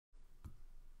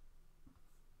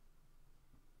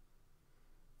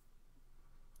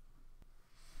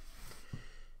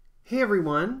Hey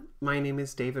everyone, my name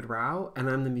is David Rao and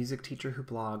I'm the music teacher who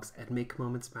blogs at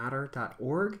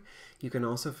makemomentsmatter.org. You can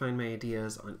also find my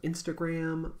ideas on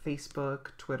Instagram,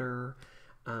 Facebook, Twitter,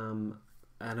 and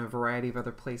a variety of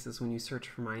other places when you search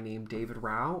for my name, David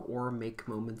Rao, or Make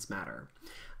Moments Matter.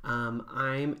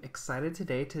 I'm excited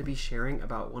today to be sharing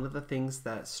about one of the things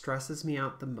that stresses me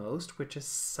out the most, which is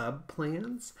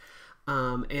sub-plans.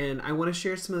 And I want to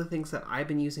share some of the things that I've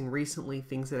been using recently,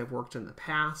 things that have worked in the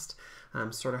past,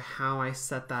 sort of how I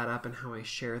set that up and how I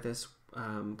share this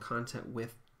content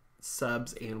with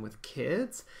subs and with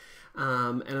kids.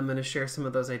 And I'm going to share some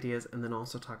of those ideas and then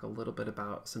also talk a little bit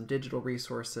about some digital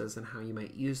resources and how you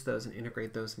might use those and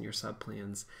integrate those in your sub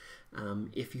plans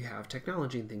if you have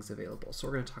technology and things available. So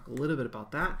we're going to talk a little bit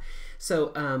about that.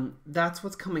 So that's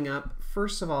what's coming up.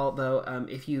 First of all, though,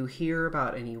 if you hear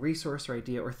about any resource or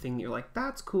idea or thing that you're like,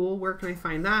 that's cool, where can I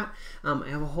find that? I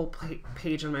have a whole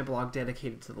page on my blog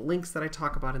dedicated to the links that I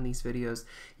talk about in these videos.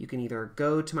 You can either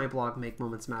go to my blog,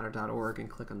 makemomentsmatter.org, and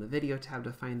click on the video tab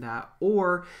to find that,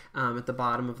 or at the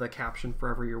bottom of the caption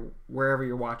wherever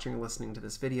you're watching or listening to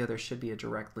this video, there should be a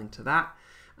direct link to that,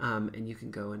 and you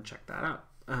can go and check that out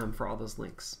for all those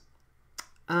links.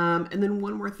 And then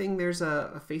one more thing, there's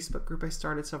a Facebook group I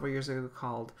started several years ago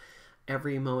called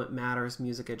Every Moment Matters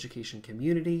Music Education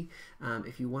Community.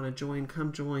 If you want to join,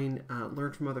 come join,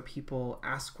 learn from other people,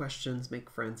 ask questions, make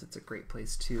friends. It's a great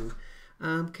place to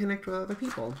connect with other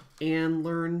people and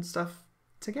learn stuff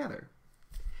together.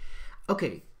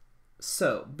 Okay.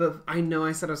 So, but I know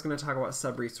I said I was going to talk about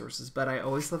sub-resources, but I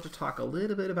always love to talk a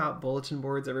little bit about bulletin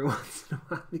boards every once in a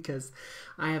while because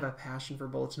I have a passion for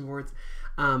bulletin boards.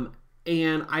 And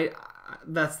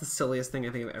that's the silliest thing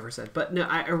I think I've ever said. But no,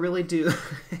 I really do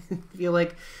feel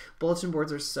like bulletin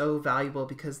boards are so valuable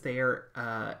because they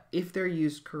are, if they're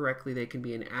used correctly, they can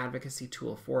be an advocacy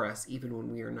tool for us even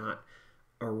when we are not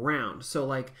around. So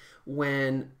like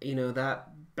when, that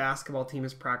basketball team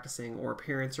is practicing or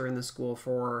parents are in the school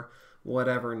for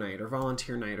whatever night or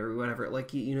volunteer night or whatever,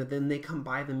 like, then they come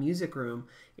by the music room.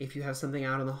 If you have something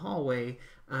out in the hallway,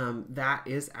 that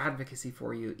is advocacy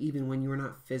for you, even when you're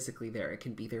not physically there. It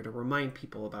can be there to remind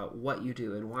people about what you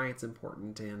do and why it's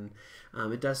important, and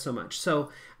it does so much. So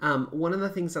one of the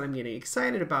things that I'm getting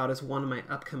excited about is one of my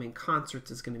upcoming concerts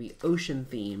is going to be ocean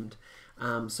themed.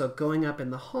 So going up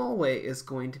in the hallway is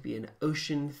going to be an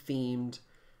ocean themed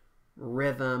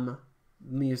rhythm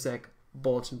music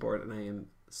bulletin board, and I am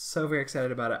so very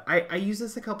excited about it. I used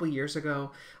this a couple years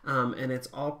ago, and it's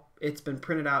been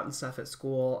printed out and stuff at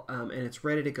school, and it's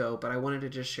ready to go, but I wanted to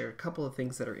just share a couple of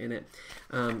things that are in it,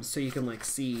 so you can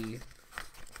see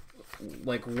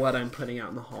what I'm putting out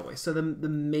in the hallway. So the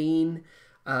main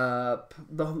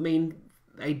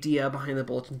idea behind the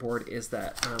bulletin board is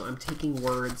that I'm taking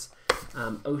words,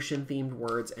 ocean themed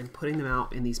words, and putting them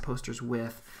out in these posters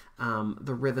with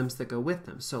the rhythms that go with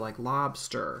them. So like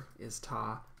lobster is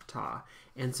ta ta,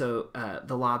 and so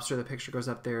the lobster, the picture goes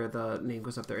up there, the name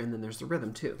goes up there, and then there's the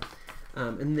rhythm too,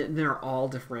 and then they're all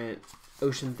different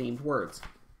ocean themed words.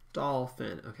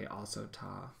 Dolphin, okay, also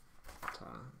ta ta.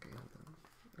 Okay, hold on,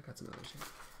 I got some others here.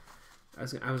 I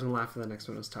was gonna laugh for the next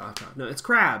one. It was ta ta. No, it's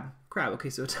crab. Okay,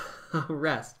 so ta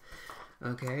rest.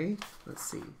 Okay, let's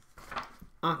see.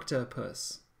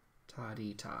 Octopus, ta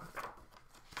dee ta,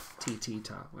 ti ti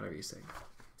ta, whatever you say.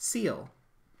 Seal,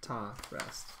 ta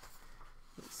rest.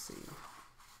 Let's see.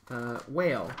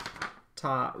 Whale,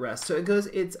 ta rest. So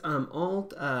it's all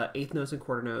eighth notes and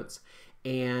quarter notes,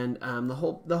 and the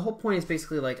whole point is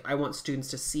basically I want students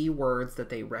to see words that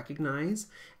they recognize,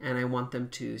 and I want them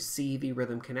to see the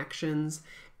rhythm connections,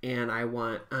 and I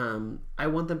want them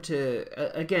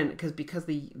to again because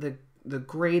the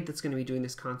grade that's going to be doing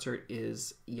this concert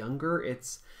is younger.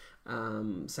 It's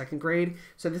second grade,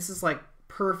 so this is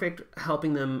perfect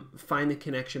helping them find the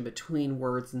connection between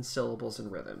words and syllables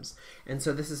and rhythms. And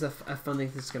so this is a fun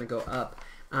thing that's going to go up.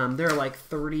 There are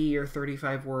 30 or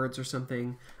 35 words or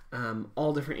something,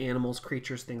 all different animals,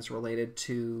 creatures, things related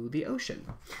to the ocean.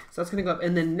 So that's going to go up.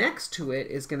 And then next to it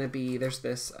is going to be, there's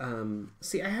this,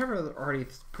 see, I have it already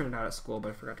printed out at school, but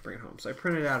I forgot to bring it home. So I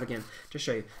printed it out again to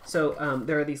show you. So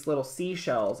there are these little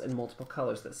seashells in multiple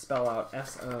colors that spell out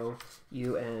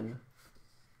S-O-U-N-D-S,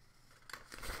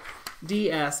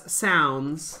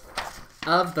 sounds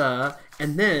of the,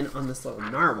 and then on this little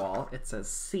narwhal it says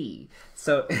sea.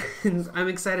 So I'm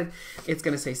excited. It's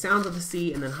going to say sounds of the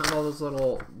sea, and then have all those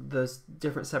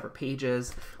different separate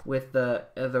pages with the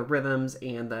rhythms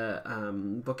and the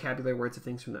vocabulary words of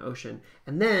things from the ocean.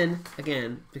 And then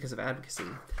again, because of advocacy,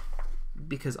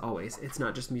 because always, it's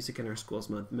not just Music in Our Schools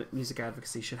Month. Music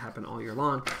advocacy should happen all year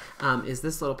long, is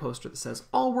this little poster that says,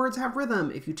 all words have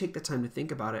rhythm. If you take the time to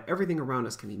think about it, everything around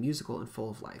us can be musical and full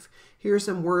of life. Here are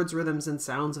some words, rhythms, and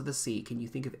sounds of the sea. Can you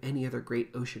think of any other great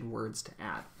ocean words to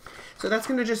add? So that's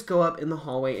going to just go up in the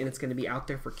hallway, and it's going to be out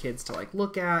there for kids to like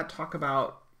look at, talk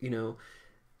about, you know,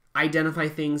 identify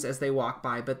things as they walk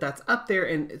by. But that's up there,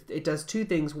 and it does two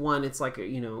things. One, it's like,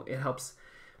 you know, it helps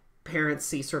parents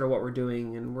see sort of what we're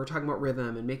doing, and we're talking about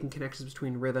rhythm and making connections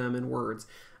between rhythm and words.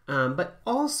 But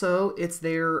also it's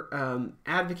there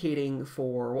advocating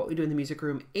for what we do in the music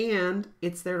room, and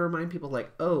it's there to remind people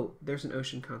like, oh, there's an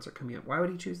ocean concert coming up. Why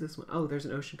would he choose this one? Oh, there's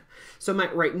an ocean. So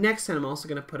right next to it, I'm also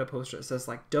going to put a poster that says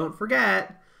like, don't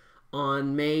forget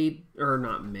on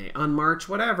on March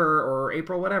whatever or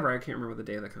April whatever, I can't remember the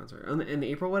day of the concert, in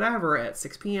April whatever at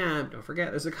 6 p.m. don't forget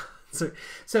there's a concert.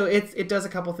 So it does a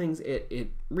couple things.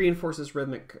 It reinforces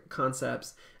rhythmic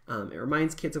concepts. It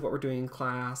reminds kids of what we're doing in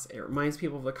class. It reminds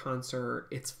people of the concert.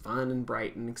 It's fun and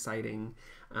bright and exciting,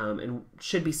 and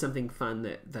should be something fun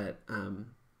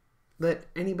that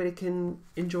anybody can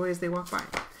enjoy as they walk by.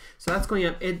 So that's going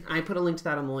up. I put a link to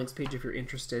that on the links page if you're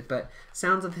interested. But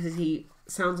Sounds of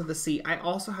the Sea. I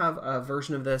also have a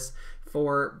version of this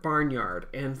for Barnyard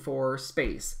and for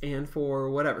Space and for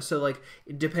whatever. So like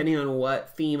depending on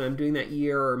what theme I'm doing that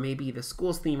year, or maybe the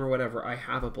school's theme or whatever, I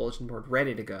have a bulletin board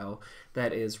ready to go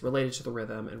that is related to the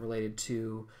rhythm and related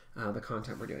to the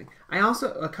content we're doing. I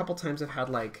also a couple times have had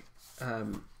like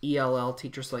ELL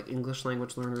teachers, like English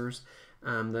language learners,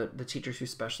 the teachers who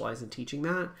specialize in teaching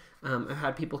that. I've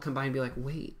had people come by and be like,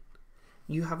 wait,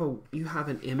 you have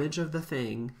an image of the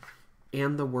thing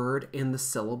and the word and the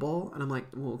syllable, and I'm like,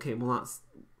 well, okay, well, not,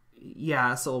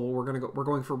 yeah, syllable. We're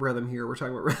going for rhythm here. We're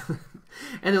talking about rhythm,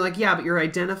 and they're like, yeah, but you're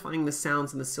identifying the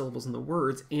sounds and the syllables and the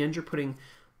words, and you're putting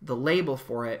the label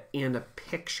for it and a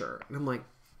picture. And I'm like,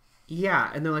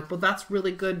 yeah, and they're like, well, that's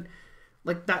really good.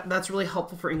 Like that's really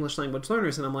helpful for English language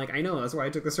learners. And I'm like, I know, that's why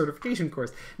I took the certification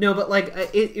course. No, but like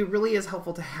it really is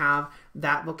helpful to have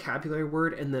that vocabulary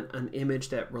word and then an image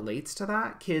that relates to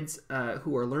that. Kids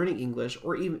who are learning English,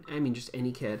 or even, I mean, just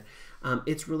any kid,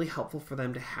 it's really helpful for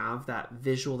them to have that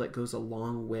visual that goes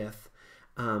along with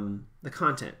the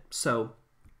content. So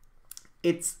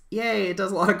it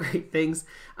does a lot of great things,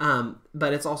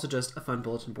 but it's also just a fun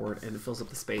bulletin board, and it fills up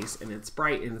the space, and it's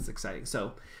bright and it's exciting.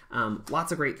 So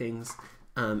lots of great things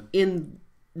in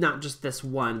not just this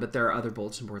one, but there are other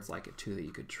bulletin boards like it too that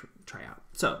you could try out.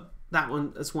 So that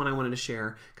one is one I wanted to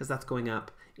share because that's going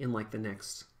up in like the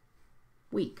next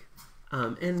week,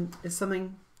 and it's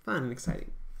something fun and exciting.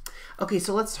 Okay,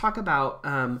 so let's talk about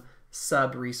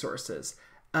sub resources.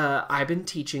 I've been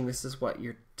teaching, this is what,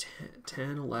 year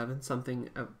 10, 11, something,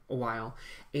 a while.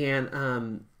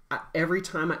 And every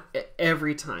time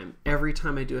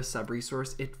I do a sub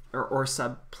resource or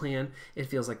sub plan, it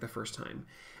feels like the first time.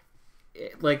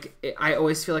 I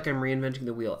always feel like I'm reinventing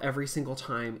the wheel every single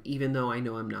time, even though I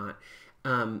know I'm not.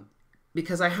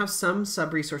 Because I have some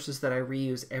sub resources that I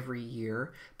reuse every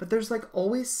year, but there's like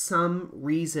always some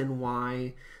reason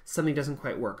why something doesn't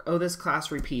quite work. Oh, this class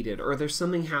repeated, or there's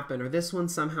something happened, or this one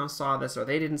somehow saw this, or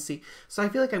they didn't see. So I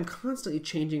feel like I'm constantly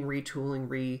changing, retooling,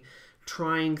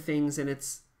 retrying things, and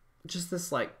it's just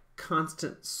this like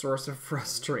constant source of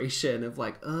frustration of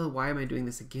like, oh, why am I doing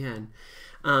this again?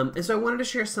 And so I wanted to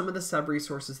share some of the sub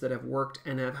resources that have worked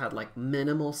and have had like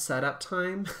minimal setup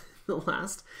time the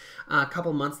last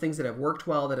couple months, things that have worked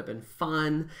well, that have been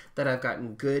fun, that I've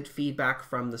gotten good feedback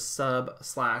from the sub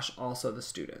 / also the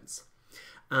students.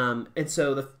 And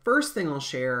so the first thing I'll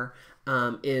share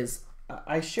is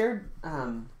I shared,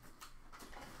 a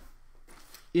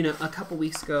couple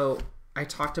weeks ago, I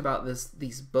talked about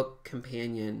these book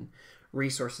companion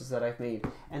resources that I've made.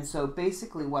 And so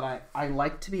basically what I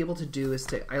like to be able to do is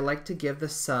I like to give the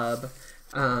sub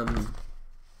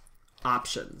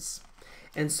options.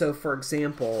 And so, for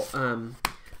example,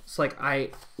 it's like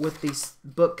with these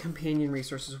book companion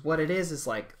resources, what it is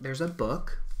like there's a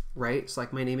book, right? It's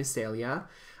like My Name is Celia,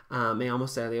 Me Llamo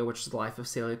Celia, which is the life of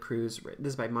Celia Cruz.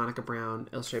 This is by Monica Brown,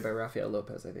 illustrated by Rafael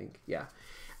Lopez, I think. Yeah.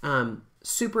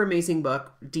 Super amazing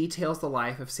book, details the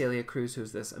life of Celia Cruz,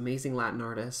 who's this amazing Latin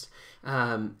artist,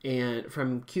 and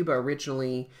from Cuba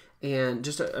originally, and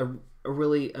just a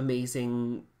really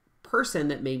amazing person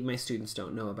that maybe my students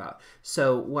don't know about.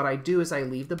 So what I do is I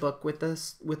leave the book with the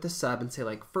sub and say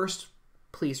like, first,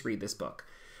 please read this book,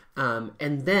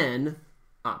 and then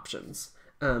options.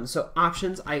 So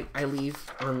options I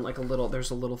leave on like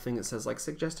there's a little thing that says like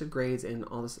suggested grades and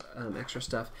all this extra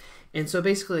stuff. And so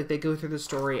basically like, they go through the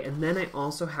story, and then I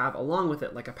also have along with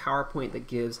it like a PowerPoint that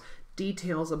gives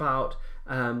details about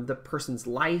the person's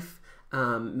life,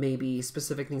 maybe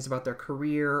specific things about their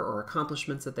career or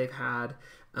accomplishments that they've had.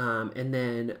 And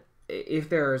then if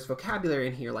there's vocabulary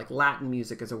in here, like Latin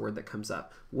music is a word that comes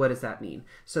up. What does that mean?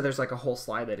 So there's like a whole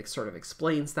slide that sort of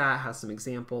explains that, has some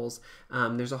examples.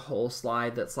 There's a whole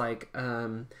slide that's like,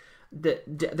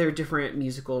 there are different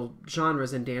musical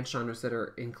genres and dance genres that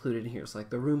are included in here. So like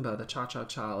the rumba, the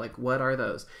cha-cha-cha, like what are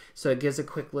those? So it gives a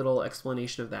quick little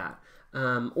explanation of that.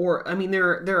 Or, I mean, there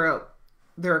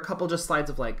are a couple just slides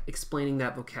of like explaining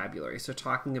that vocabulary. So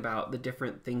talking about the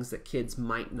different things that kids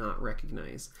might not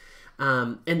recognize.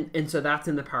 And so that's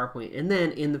in the PowerPoint. And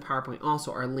then in the PowerPoint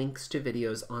also are links to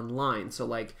videos online. So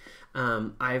like,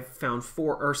 I've found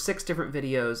 4 or 6 different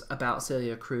videos about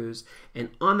Celia Cruz. And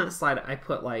on that slide, I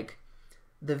put like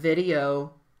the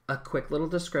video, a quick little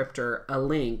descriptor, a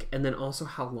link, and then also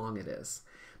how long it is.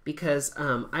 Because,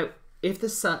 if the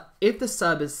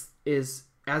sub is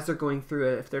as they're going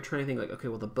through it, if they're trying to think like, okay,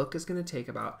 well, the book is going to take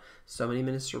about so many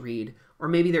minutes to read, or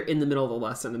maybe they're in the middle of the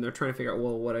lesson and they're trying to figure out,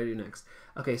 well, what do I do next?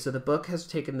 Okay, so the book has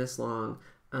taken this long.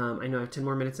 I know I have 10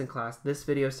 more minutes in class. This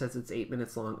video says it's 8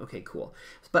 minutes long. Okay, cool.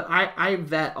 But I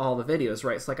vet all the videos,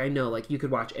 right? So like I know like you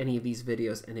could watch any of these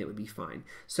videos and it would be fine.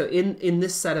 So in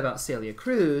this set about Celia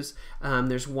Cruz,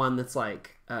 there's one that's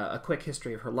like a quick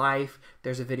history of her life.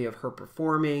 There's a video of her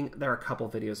performing. There are a couple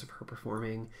videos of her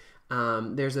performing.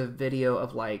 There's a video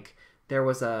of like, there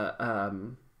was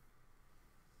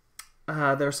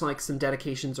there's like some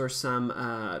dedications or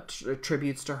some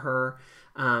tributes to her.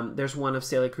 There's one of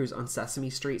Celia Cruz on Sesame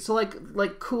Street. So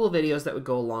like cool videos that would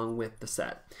go along with the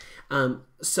set.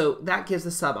 So that gives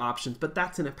the sub options, but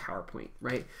that's in a PowerPoint,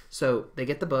 right? So they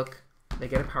get the book, they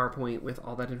get a PowerPoint with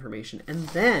all that information. And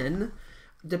then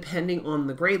depending on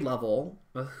the grade level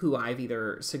of who I've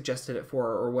either suggested it for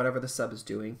or whatever the sub is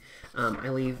doing,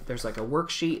 there's like a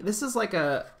worksheet. This is like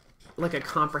a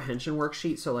comprehension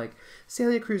worksheet. So like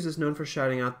Celia Cruz is known for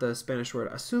shouting out the Spanish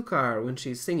word azúcar when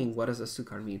she's singing. What does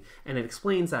azúcar mean? And it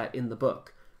explains that in the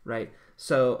book, right?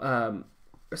 So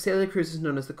Celia Cruz is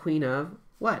known as the queen of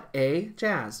what? A,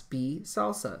 jazz, B,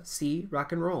 salsa, C,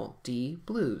 rock and roll, D,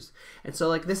 blues. And so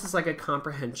like this is like a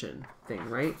comprehension thing,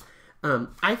 right?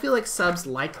 I feel like subs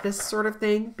like this sort of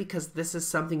thing because this is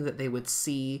something that they would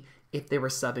see if they were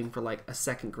subbing for like a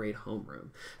 2nd grade homeroom.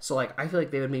 So like I feel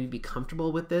like they would maybe be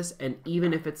comfortable with this, and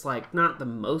even if it's like not the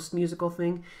most musical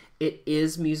thing, it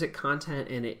is music content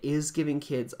and it is giving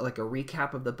kids like a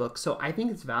recap of the book. So I think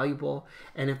it's valuable,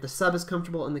 and if the sub is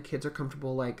comfortable and the kids are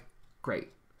comfortable, like great.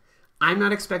 I'm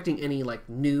not expecting any like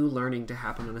new learning to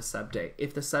happen on a sub day.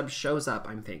 If the sub shows up,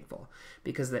 I'm thankful,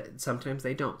 because sometimes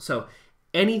they don't. So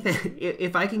anything,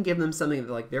 if I can give them something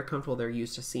that like they're comfortable, they're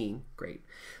used to seeing, great.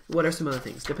 What are some other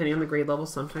things? Depending on the grade level,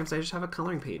 sometimes I just have a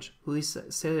coloring page. Who is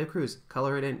Celia Cruz?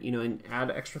 Color it in, and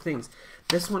add extra things.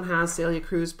 This one has Celia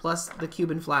Cruz plus the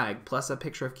Cuban flag plus a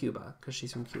picture of Cuba because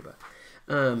she's from Cuba.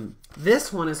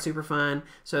 This one is super fun.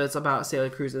 So it's about Celia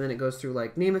Cruz, and then it goes through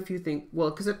like name a few things.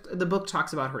 Well, because the book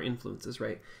talks about her influences,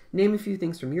 right? Name a few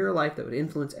things from your life that would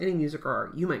influence any music or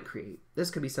art you might create. This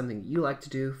could be something you like to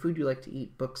do, food you like to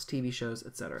eat, books, TV shows,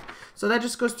 etc. So that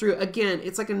just goes through. Again,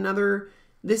 it's like another.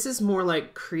 This is more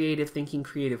like creative thinking,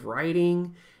 creative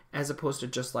writing, as opposed to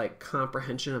just like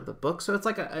comprehension of the book. So it's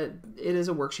like it is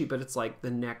a worksheet, but it's like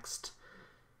the next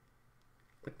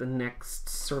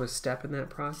sort of step in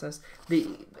that process.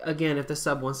 Again, if the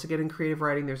sub wants to get in creative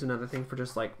writing, there's another thing for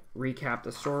just like recap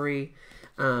the story.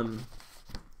 And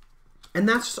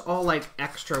that's just all like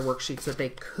extra worksheets that they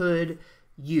could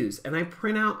use. And I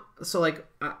print out, so like,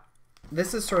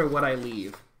 this is sort of what I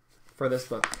leave for this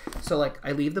book. So like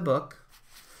I leave the book,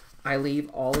 I leave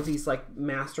all of these like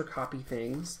master copy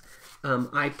things.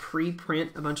 I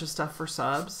pre-print a bunch of stuff for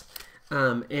subs.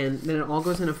 And then it all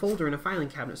goes in a folder in a filing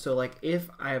cabinet. So like if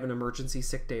I have an emergency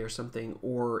sick day or something,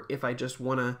 or if I just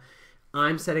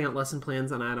I'm setting out lesson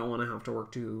plans and I don't want to have to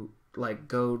work to like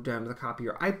go down to the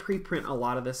copier, I pre-print a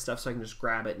lot of this stuff so I can just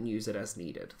grab it and use it as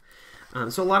needed.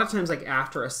 So a lot of times like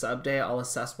after a sub day, I'll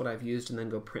assess what I've used and then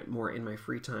go print more in my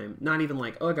free time. Not even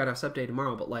like, oh, I got a sub day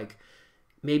tomorrow, but like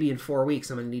maybe in 4 weeks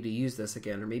I'm going to need to use this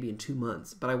again, or maybe in 2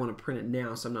 months, but I want to print it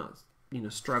now so I'm not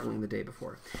struggling the day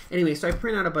before. Anyway, so I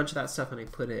print out a bunch of that stuff and I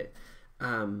put it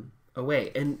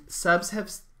away. And subs have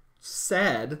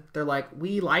said, they're like,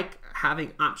 we like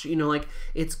having options, like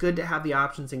it's good to have the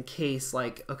options in case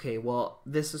like, okay, well,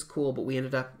 this is cool, but we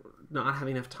ended up not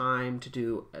having enough time to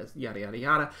do yada, yada,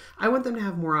 yada. I want them to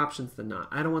have more options than not.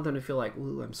 I don't want them to feel like,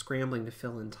 ooh, I'm scrambling to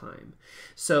fill in time.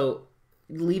 So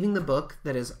leaving the book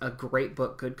that is a great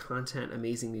book, good content,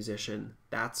 amazing musician,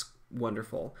 that's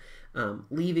wonderful.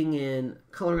 Leaving in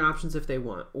coloring options if they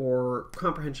want, or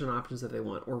comprehension options if they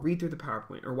want, or read through the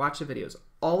PowerPoint, or watch the videos.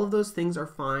 all of those things are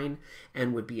fine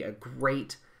and would be a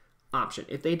great option.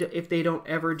 If they don't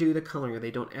ever do the coloring, or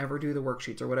they don't ever do the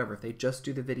worksheets or whatever, if they just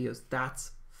do the videos,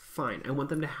 that's fine. I want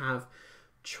them to have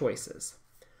choices.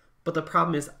 But the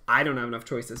problem is I don't have enough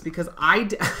choices, because I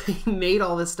made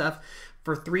all this stuff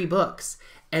for 3 books,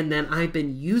 and then I've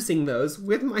been using those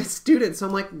with my students. So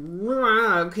I'm like,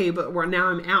 okay, but now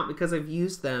I'm out because I've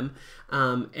used them.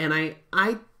 And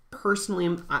I personally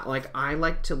am I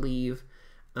like to leave,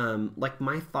 like,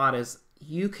 my thought is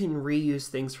you can reuse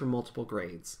things for multiple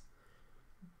grades.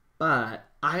 But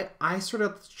I sort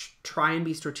of try and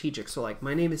be strategic. So like,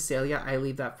 my name is Celia. I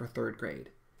leave that for 3rd grade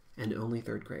and only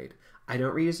 3rd grade. I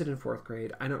don't reuse it in 4th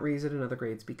grade. I don't reuse it in other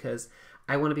grades because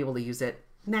I want to be able to use it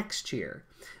next year.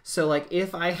 So like,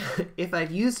 if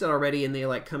I've used it already and they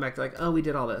like come back to like, oh, we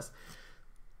did all this,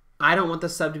 I don't want the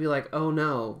sub to be like, oh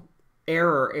no,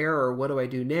 error, what do I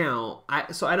do now?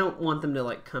 So I don't want them to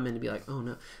like come in and be like, oh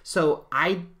no. So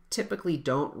I typically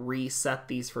don't reset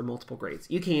these for multiple grades.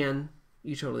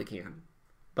 You totally can,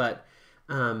 but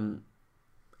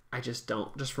I just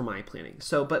don't, just for my planning.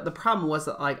 So, but the problem was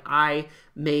that like, I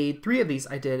made 3 of these.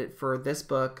 I did it for this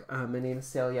book, My Name is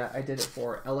Celia. I did it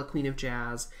for Ella, Queen of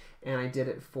Jazz, and I did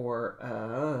it for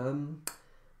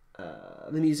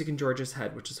The Music in George's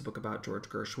Head, which is a book about George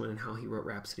Gershwin and how he wrote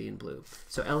Rhapsody in Blue.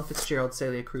 So Ella Fitzgerald,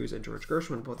 Celia Cruz, and George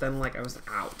Gershwin. But then like, I was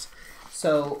out.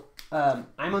 So I'm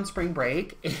on spring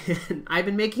break and I've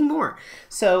been making more.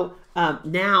 So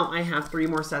now I have 3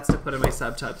 more sets to put in my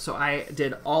subtub. So I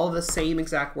did all the same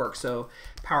exact work. So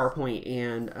PowerPoint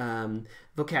and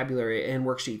vocabulary and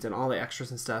worksheets and all the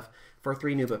extras and stuff for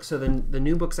 3 new books. So then the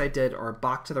new books I did are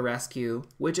Bach to the Rescue,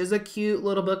 which is a cute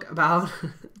little book about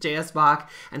J.S.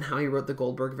 Bach and how he wrote the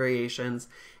Goldberg Variations.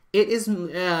 It is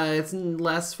it's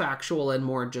less factual and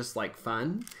more just like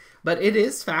fun, but it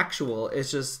is factual.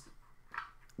 It's just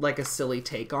like a silly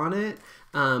take on it.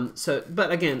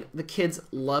 But again, the kids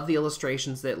love the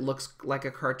illustrations. That looks like a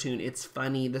cartoon. It's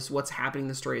funny. What's happening in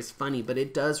the story is funny, but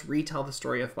it does retell the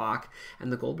story of Bach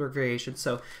and the Goldberg Variation.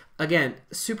 So again,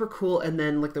 super cool. And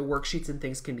then like the worksheets and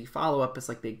things can be follow-up. It's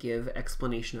like they give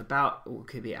explanation about,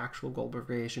 okay, the actual Goldberg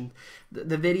Variation.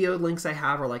 The video links I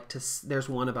have are like there's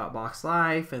one about Bach's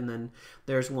life, and then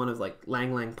there's one of like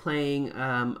Lang Lang playing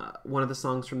one of the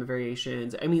songs from the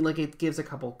Variations. I mean, like, it gives a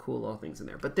couple cool little things in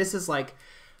there. But this is like,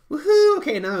 woohoo,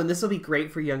 okay, now, and this will be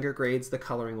great for younger grades. The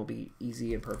coloring will be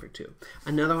easy and perfect too.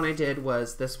 Another one I did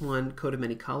was this one, Coat of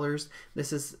Many Colors.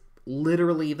 This is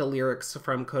literally the lyrics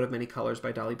from Coat of Many Colors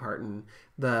by Dolly Parton,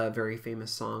 the very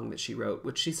famous song that she wrote,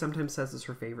 which she sometimes says is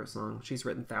her favorite song. She's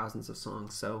written thousands of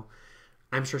songs, so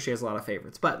I'm sure she has a lot of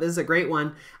favorites, but this is a great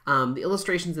one. The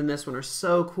illustrations in this one are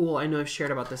so cool. I know I've shared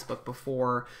about this book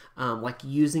before, like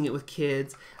using it with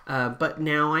kids, but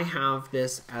now I have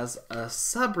this as a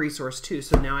sub-resource too,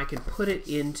 so now I can put it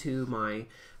into my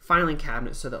filing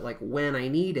cabinet so that like when I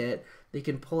need it, they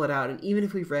can pull it out, and even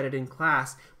if we've read it in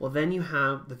class, well then you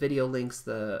have the video links,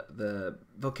 the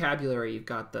vocabulary, you've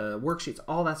got the worksheets,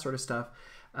 all that sort of stuff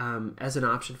as an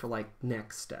option for like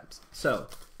next steps. So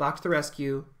Bach to the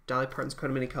Rescue, Dolly Parton's Coat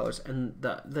of Many Colors, and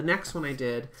the next one I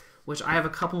did, which I have a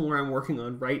couple more I'm working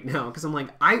on right now, because I'm like,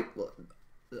 I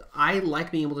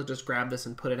like being able to just grab this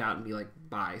and put it out and be like,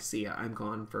 bye, see ya, I'm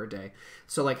gone for a day.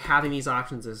 So like having these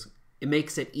options it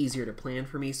makes it easier to plan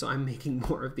for me, so I'm making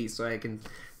more of these so I can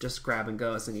just grab and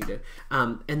go as I need it.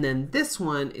 And then this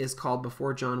one is called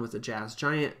Before John Was a Jazz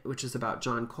Giant, which is about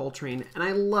John Coltrane. And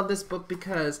I love this book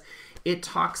because it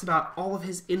talks about all of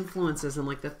his influences and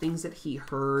like the things that he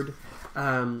heard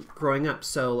growing up.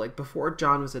 So like before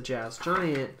John was a jazz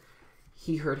giant,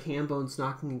 he heard ham bones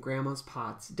knocking in grandma's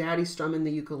pots, daddy strumming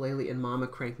the ukulele, and mama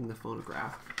cranking the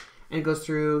phonograph. And it goes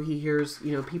through, he hears,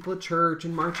 you know, people at church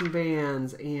and marching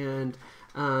bands and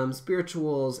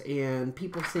spirituals and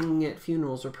people singing at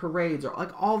funerals or parades, or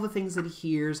like all the things that he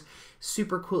hears.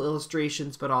 Super cool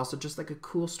illustrations, but also just like a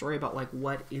cool story about like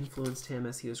what influenced him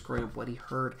as he was growing up, what he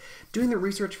heard. Doing the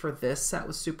research for this set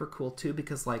was super cool too,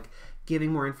 because like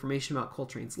giving more information about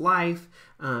Coltrane's life,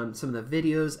 some of the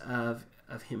videos of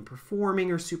him performing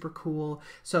are super cool.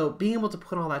 So being able to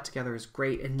put all that together is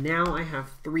great. And now I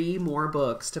have 3 more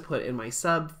books to put in my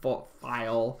sub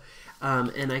file,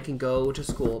 and I can go to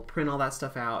school, print all that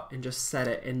stuff out, and just set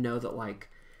it and know that like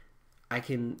I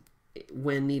can,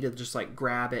 when needed, just like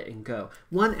grab it and go.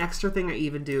 One extra thing I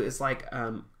even do is like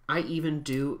I even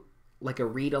do like a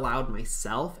read aloud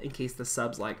myself in case the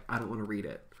sub's like, I don't want to read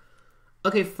it.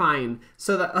 Okay, fine.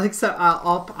 So that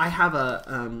I have a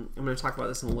I'm going to talk about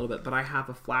this in a little bit, but I have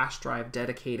a flash drive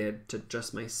dedicated to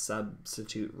just my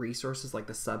substitute resources, like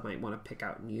the sub might want to pick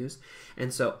out and use.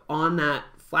 And so on that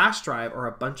flash drive are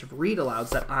a bunch of read alouds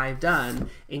that I've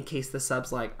done in case the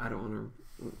sub's like, I don't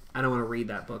want to read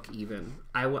that book even.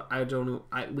 I don't know.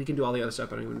 We can do all the other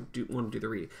stuff, but I don't even want to do the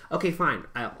reading. Okay, fine.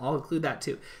 I'll include that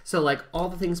too. So like all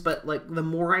the things, but like the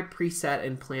more I preset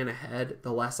and plan ahead,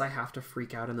 the less I have to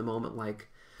freak out in the moment. Like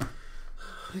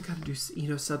I got to do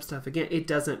sub stuff again. It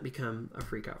doesn't become a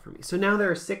freak out for me. So now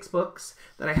there are 6 books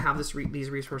that I have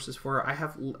these resources for. I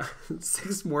have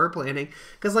 6 more planning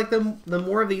because like the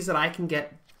more of these that I can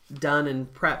get done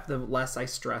and prep, the less I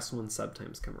stress when sub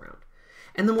times come around.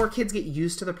 And the more kids get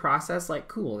used to the process, like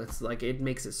cool, it's like it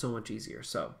makes it so much easier.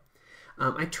 So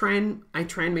I try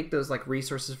and make those like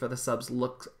resources for the subs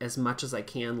look as much as I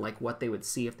can like what they would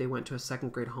see if they went to a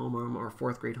 2nd grade homeroom or a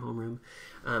 4th grade homeroom,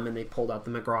 and they pulled out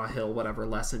the McGraw-Hill whatever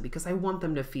lesson, because I want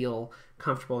them to feel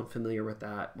comfortable and familiar with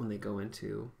that when they go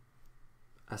into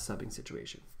a subbing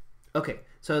situation. Okay,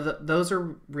 so those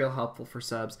are real helpful for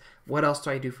subs. What else do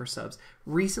I do for subs?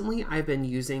 Recently, I've been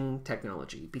using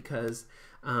technology because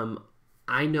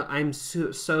I know I'm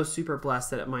so super blessed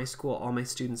that at my school, all my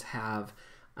students have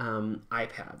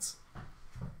iPads.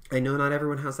 I know not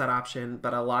everyone has that option,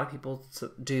 but a lot of people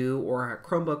do, or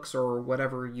Chromebooks or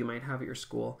whatever you might have at your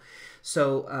school.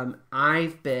 So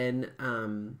I've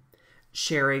been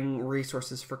sharing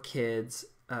resources for kids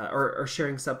or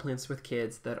sharing subplans with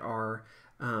kids that are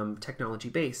technology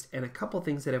based. And a couple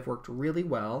things that have worked really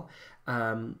well.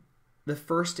 The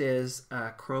first is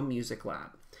Chrome Music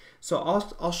Lab. So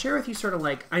I'll share with you sort of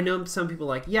like, I know some people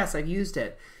like, yes, I've used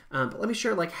it, but let me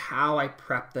share like how I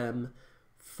prep them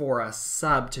for a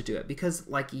sub to do it. Because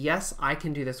like, yes, I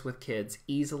can do this with kids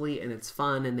easily and it's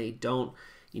fun and they don't,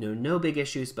 no big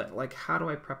issues, but like, how do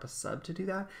I prep a sub to do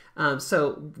that?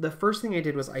 So the first thing I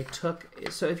did was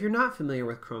so if you're not familiar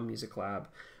with Chrome Music Lab,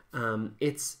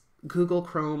 it's Google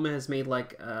Chrome has made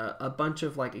like a bunch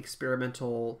of like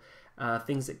experimental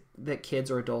things that kids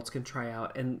or adults can try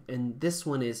out, and this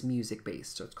one is music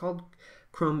based, so it's called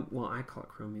Chrome. Well, I call it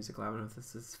Chrome Music Lab. I don't know if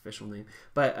this is its official name,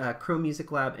 but Chrome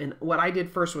Music Lab. And what I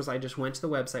did first was I just went to the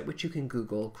website, which you can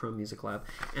Google Chrome Music Lab,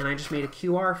 and I just made a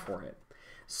QR for it.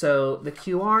 So the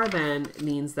QR then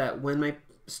means that when my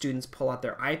students pull out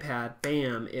their iPad,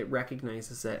 bam, it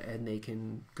recognizes it and they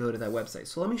can go to that website.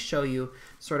 So let me show you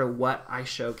sort of what I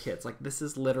show kids. Like this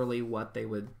is literally what they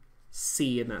would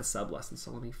see in that sub lesson.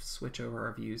 So let me switch over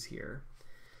our views here.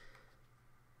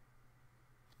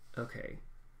 Okay.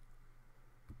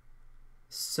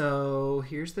 So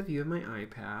here's the view of my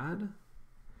iPad.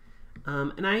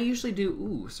 And I usually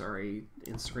do, sorry,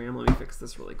 Instagram, let me fix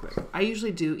this really quick. I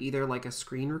usually do either like a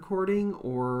screen recording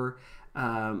or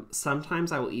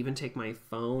sometimes I will even take my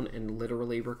phone and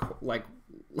literally record, like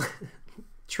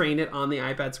train it on the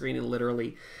iPad screen and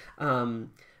literally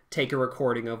take a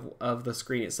recording of the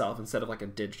screen itself instead of like a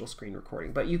digital screen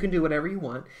recording. But you can do whatever you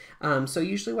want. So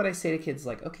usually what I say to kids is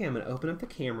like, okay, I'm going to open up the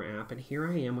camera app and here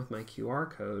I am with my QR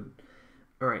code.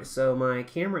 All right, so my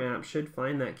camera app should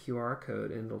find that QR code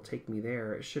and it'll take me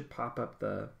there. It should pop up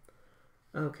the...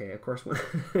 Okay, of course, when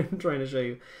I'm trying to show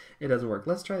you, it doesn't work.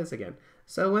 Let's try this again.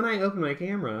 So when I open my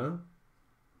camera,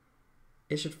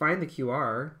 it should find the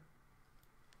QR.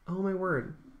 Oh my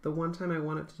word. The one time I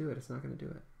want it to do it, it's not going to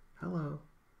do it. Hello.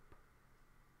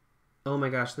 Oh my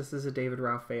gosh, this is a David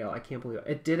Rao fail. I can't believe it.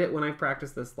 It did it when I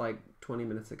practiced this like 20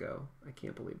 minutes ago. I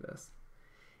can't believe this.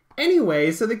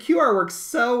 Anyway, so the QR works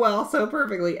so well, so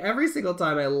perfectly every single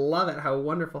time. I love it. How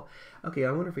wonderful. Okay,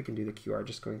 I wonder if we can do the QR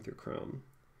just going through Chrome.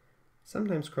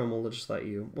 Sometimes Chrome will just let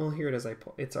you. Well, here it is.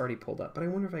 It's already pulled up, but I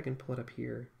wonder if I can pull it up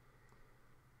here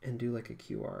and do like a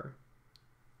QR.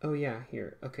 Oh yeah,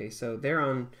 here. Okay, so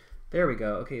there we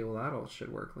go. Okay, well that all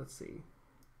should work. Let's see.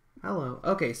 Hello.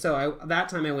 Okay, so that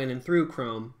time I went in through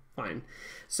Chrome. Fine.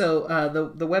 So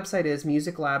the website is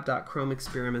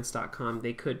musiclab.chromeexperiments.com.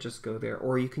 They could just go there,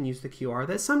 or you can use the QR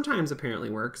that sometimes apparently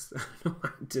works. I don't know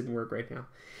why it didn't work right now.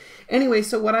 Anyway,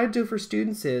 so what I do for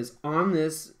students is on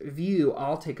this view,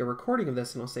 I'll take a recording of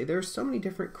this and I'll say, there's so many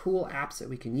different cool apps that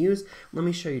we can use. Let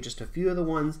me show you just a few of the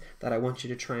ones that I want you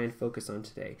to try and focus on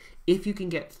today. If you can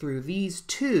get through these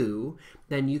 2,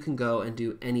 then you can go and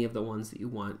do any of the ones that you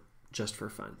want just for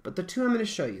fun. But the 2 I'm going to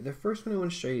show you, the first one I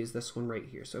want to show you is this one right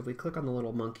here. So if we click on the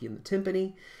little monkey in the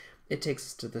timpani, it takes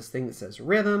us to this thing that says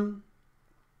rhythm.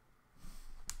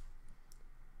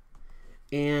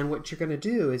 And what you're going to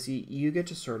do is you get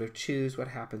to sort of choose what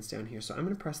happens down here. So I'm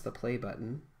going to press the play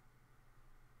button.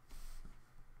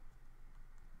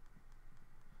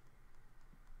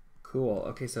 Cool.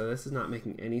 Okay, so this is not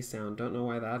making any sound. Don't know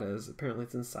why that is. Apparently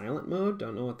it's in silent mode.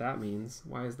 Don't know what that means.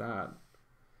 Why is that?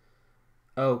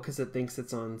 Oh, because it thinks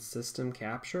it's on system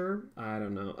capture? I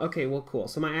don't know. Okay, well, cool.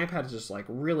 So my iPad is just like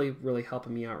really, really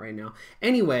helping me out right now.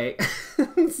 Anyway,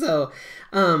 so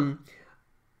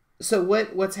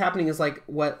what's happening is like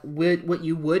what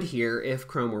you would hear if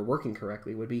Chrome were working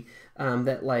correctly would be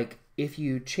that like if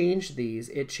you change these,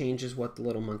 it changes what the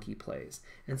little monkey plays.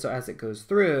 And so as it goes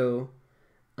through,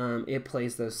 it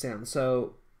plays those sounds.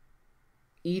 So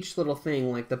each little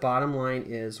thing, like the bottom line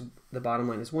is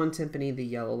one timpani, the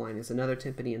yellow line is another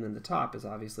timpani, and then the top is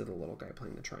obviously the little guy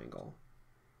playing the triangle.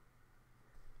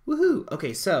 Woohoo!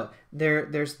 Okay, so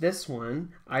there's this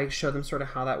one. I show them sort of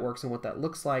how that works and what that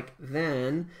looks like.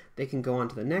 Then they can go on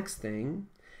to the next thing.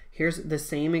 Here's the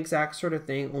same exact sort of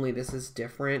thing, only this is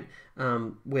different.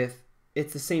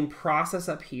 It's the same process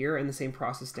up here and the same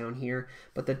process down here,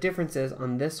 but the difference is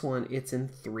on this one, it's in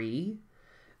 3.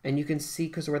 And you can see,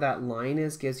 because where that line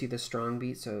is, gives you the strong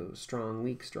beat. So strong,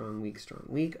 weak, strong, weak, strong,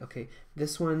 weak. Okay,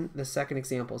 this one, the second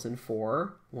example is in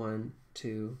 4. 1,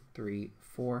 2, 3,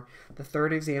 4. The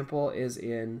third example is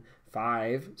in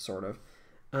 5, sort of.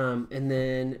 And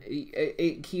then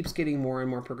it keeps getting more and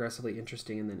more progressively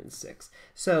interesting, and then in 6.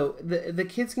 So the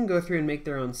kids can go through and make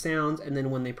their own sounds, and then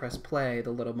when they press play,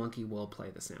 the little monkey will play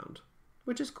the sound,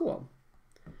 which is cool.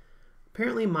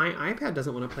 Apparently my iPad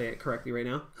doesn't want to play it correctly right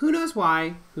now. Who knows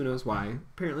why? Who knows why?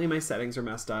 Apparently my settings are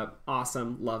messed up.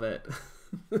 Awesome. Love it.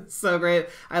 So great.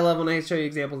 I love when I show you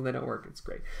examples and they don't work. It's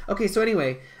great. Okay, so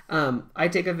anyway, I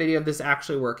take a video of this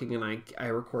actually working and I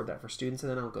record that for students,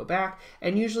 and then I'll go back.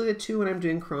 And usually the two, when I'm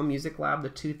doing Chrome Music Lab, the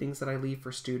two things that I leave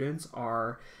for students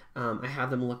are I have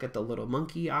them look at the little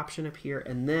monkey option up here,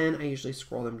 and then I usually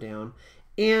scroll them down.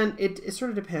 And it sort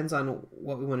of depends on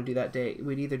what we want to do that day.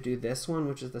 We'd either do this one,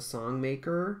 which is the song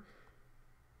maker.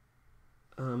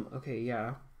 Okay,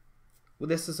 yeah. Well,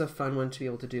 this is a fun one to be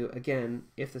able to do. Again,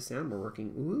 if the sound were working,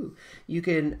 ooh. You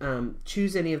can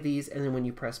choose any of these, and then when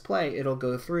you press play, it'll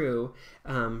go through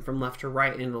from left to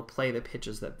right, and it'll play the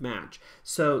pitches that match.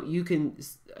 So you can,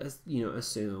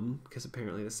 assume, because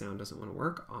apparently the sound doesn't want to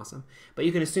work, awesome. But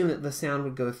you can assume that the sound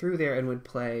would go through there and would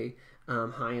play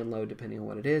high and low depending on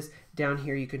what it is. Down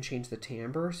here you can change the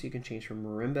timbre, so you can change from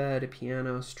marimba to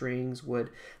piano, strings,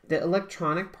 wood. The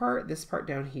electronic part, this part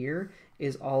down here,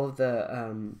 is all of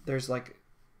the, there's like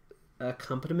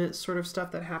accompaniment sort of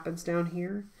stuff that happens down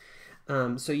here.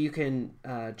 So you can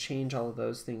change all of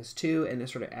those things too, and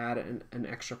sort of add an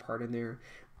extra part in there.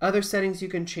 Other settings you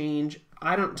can change.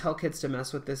 I don't tell kids to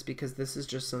mess with this because this is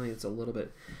just something that's a little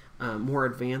bit more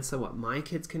advanced than what my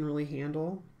kids can really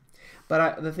handle.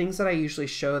 But the things that I usually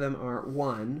show them are,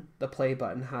 1, the play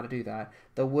button, how to do that.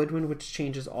 The woodwind, which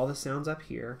changes all the sounds up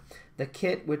here. The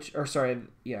kit, it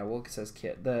says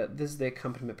kit. This is the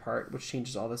accompaniment part, which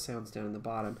changes all the sounds down in the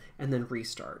bottom. And then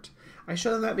restart. I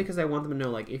show them that because I want them to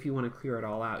know, like, if you want to clear it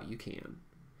all out, you can.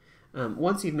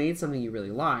 Once you've made something you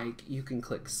really like, you can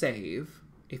click save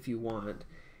if you want.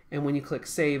 And when you click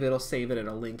save, it'll save it at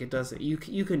a link. It doesn't. You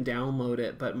can download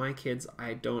it, but my kids,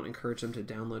 I don't encourage them to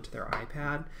download to their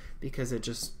iPad because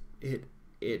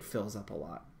it fills up a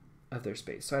lot of their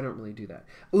space. So I don't really do that.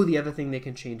 Oh, the other thing they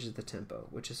can change is the tempo,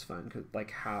 which is fun, cause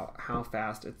like how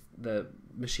fast the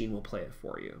machine will play it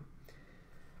for you.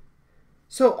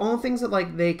 So all things that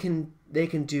like they can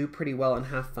do pretty well and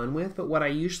have fun with. But what I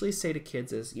usually say to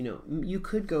kids is, you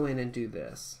could go in and do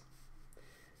this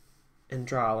and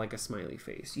draw like a smiley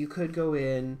face. You could go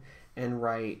in and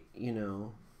write,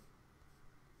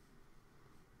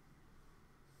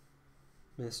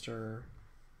 Mr.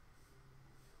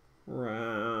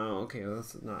 Wow. Okay, well,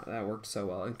 that worked so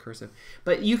well in cursive.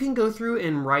 But you can go through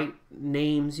and write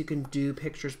names, you can do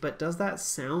pictures, but does that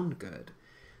sound good?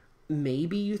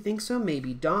 Maybe you think so,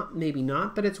 maybe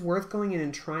not, but it's worth going in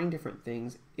and trying different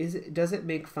things. Does it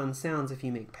make fun sounds if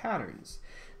you make patterns?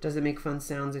 Does it make fun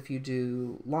sounds if you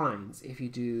do lines, if you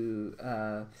do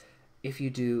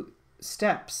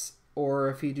steps,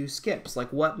 or if you do skips?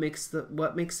 Like what makes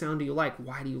sound do you like?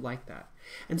 Why do you like that?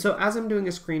 And so as I'm doing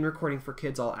a screen recording for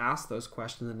kids, I'll ask those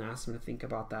questions and ask them to think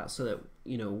about that so that,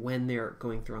 when they're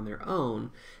going through on their own,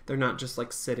 they're not just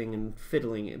like sitting and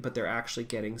fiddling it, but they're actually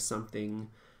getting something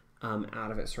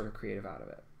out of it, sort of creative out of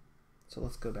it. So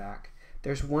let's go back.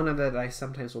 There's one of that I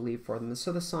sometimes will leave for them.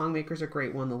 So the Song Maker's a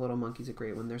great one. The Little Monkey's a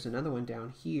great one. There's another one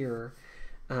down here.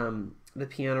 The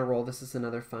Piano Roll. This is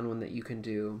another fun one that you can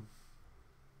do.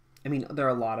 I mean, there are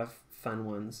a lot of fun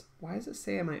ones. Why does it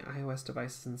say my iOS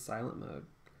device is in silent mode?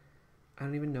 I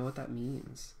don't even know what that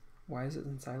means. Why is it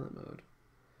in silent mode?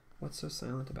 What's so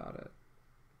silent about it?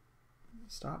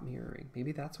 Stop mirroring.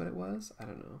 Maybe that's what it was? I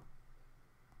don't know.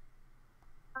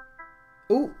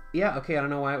 Oh, yeah, okay, I don't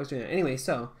know why I was doing that. Anyway,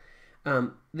 so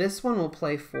this one will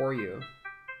play for you.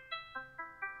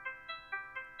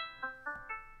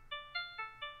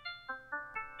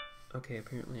 Okay,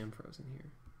 apparently I'm frozen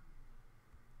here.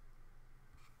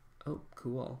 Oh,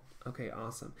 cool. Okay,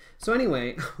 awesome. So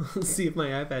anyway, let's see if my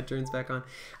iPad turns back on.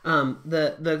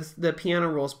 The piano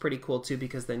roll is pretty cool too,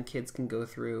 because then kids can go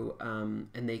through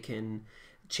and they can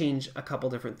change a couple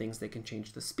different things. They can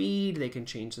change the speed, they can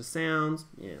change the sounds.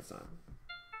 Yeah, it's not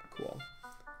cool.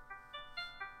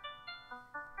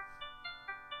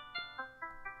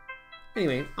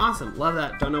 Anyway, awesome. Love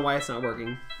that. Don't know why it's not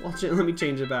working. Well, let me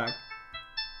change it back.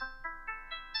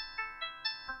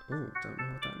 Oh, don't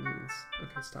know what that means.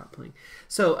 Okay, stop playing.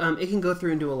 So it can go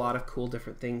through and do a lot of cool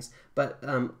different things. But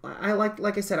I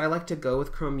like I said, I like to go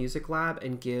with Chrome Music Lab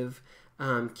and give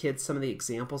kids some of the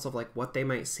examples of like what they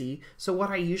might see. So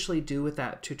what I usually do with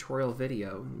that tutorial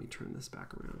video, let me turn this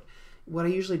back around. What I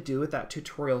usually do with that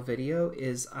tutorial video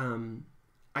is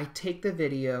I take the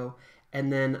video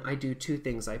and then I do two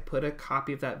things. I put a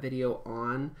copy of that video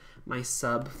on my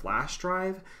sub flash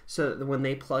drive so that when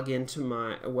they plug into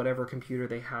my whatever computer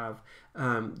they have,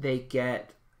 they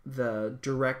get the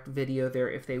direct video there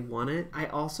if they want it. I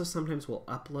also sometimes will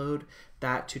upload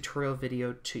that tutorial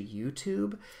video to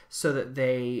YouTube so that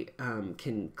they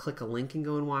can click a link and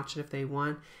go and watch it if they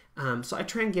want. So I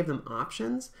try and give them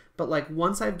options, but like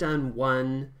once I've done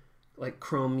one like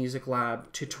Chrome Music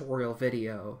Lab tutorial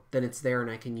video, then it's there and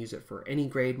I can use it for any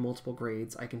grade, multiple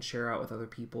grades. I can share out with other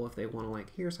people if they want to,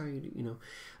 like, here's how you do, you know.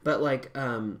 But like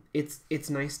it's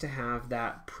nice to have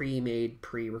that pre-made,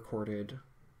 pre-recorded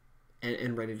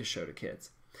and ready to show to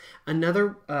kids.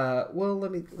 Another well,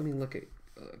 let me look at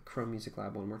Chrome Music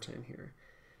Lab one more time here.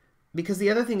 Because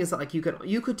the other thing is that like you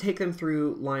could take them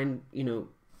through line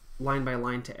by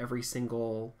line to every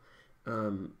single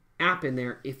app in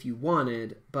there if you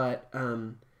wanted, but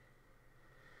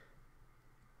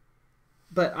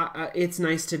it's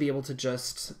nice to be able to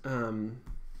just I don't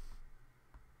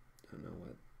know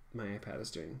what my iPad is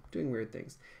doing weird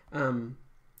things.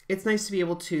 It's nice to be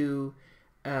able to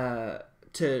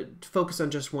focus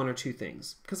on just one or two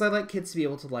things, because I like kids to be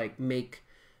able to like make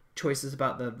choices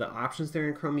about the options there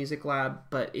in Chrome Music Lab,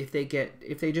 but if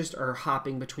they just are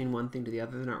hopping between one thing to the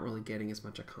other, they're not really getting as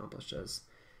much accomplished as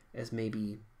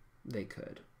maybe they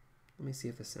could. Let me see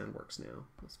if the sound works now.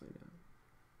 Let's find out.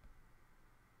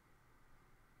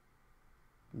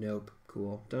 Nope.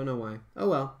 Cool. Don't know why. Oh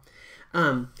well.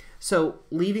 So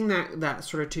leaving that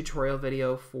sort of tutorial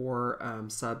video for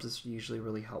subs is usually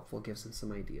really helpful. Gives them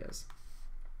some ideas.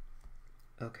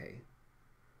 Okay.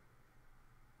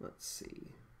 Let's see.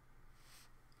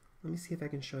 Let me see if I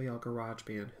can show y'all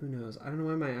GarageBand. Who knows? I don't know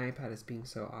why my iPad is being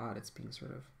so odd. It's being sort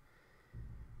of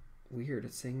weird.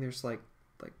 It's saying there's like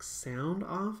sound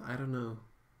off. I don't know.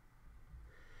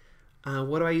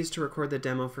 What do I use to record the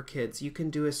demo for kids? You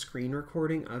can do a screen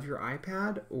recording of your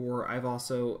iPad, or I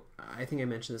think I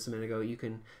mentioned this a minute ago,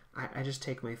 I just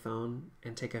take my phone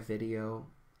and take a video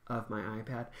of my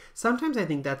iPad. Sometimes I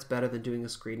think that's better than doing a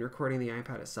screen recording of the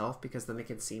iPad itself, because then they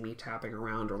can see me tapping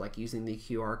around or like using the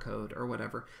QR code or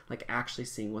whatever, like actually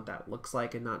seeing what that looks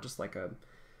like and not just like a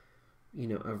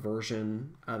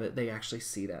version of it. They actually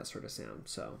see that sort of sound.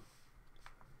 So,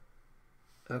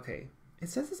 okay. It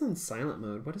says it's on silent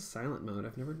mode. What is silent mode?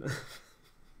 I've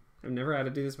never had to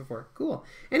do this before. Cool.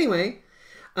 Anyway,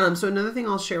 so another thing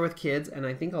I'll share with kids, and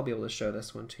I think I'll be able to show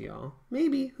this one to y'all.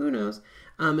 Maybe, who knows?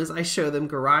 Is I show them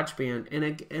GarageBand,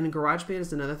 and GarageBand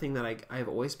is another thing that I've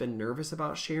always been nervous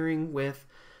about sharing with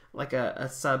like a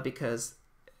sub, because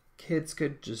kids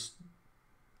could just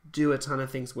do a ton of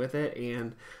things with it,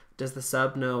 and does the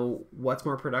sub know what's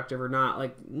more productive or not?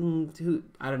 Like,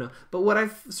 I don't know. But what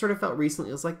I've sort of felt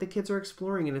recently is like the kids are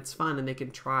exploring and it's fun and they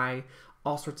can try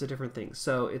all sorts of different things.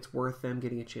 So it's worth them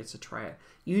getting a chance to try it.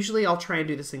 Usually I'll try and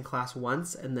do this in class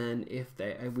once, and then if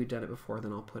we've done it before,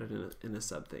 then I'll put it in a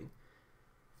sub thing.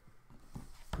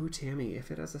 Ooh, Tammy,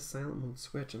 if it has a silent mode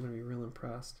switch, I'm going to be real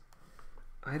impressed.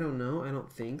 I don't know. I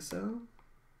don't think so.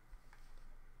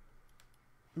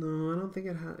 No, I don't think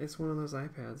it has. It's one of those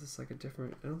iPads. It's like a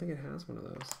different. I don't think it has one of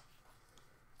those.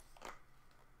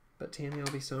 But Tammy,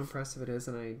 I'll be so impressed if it is,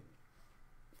 and I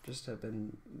just have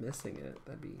been missing it.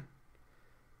 That'd be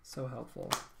so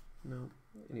helpful. No.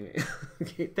 Anyway,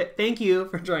 okay. Thank you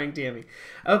for trying, Tammy.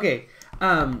 Okay.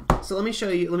 So let me show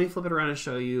you. Let me flip it around and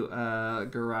show you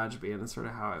GarageBand and sort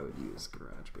of how I would use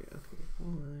GarageBand. Okay.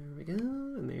 Well, there we go,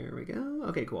 and there we go.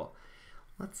 Okay, cool.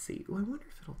 Let's see. Oh, I wonder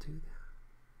if it'll do that.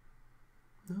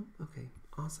 No? Okay,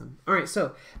 awesome. All right,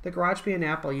 so the GarageBand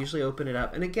app, I'll usually open it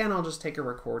up. And again, I'll just take a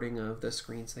recording of the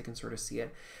screen so they can sort of see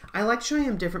it. I like showing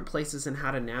them different places and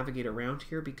how to navigate around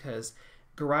here, because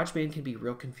GarageBand can be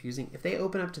real confusing. If they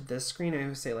open up to this screen, I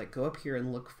always say, like, go up here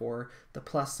and look for the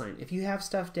plus sign. If you have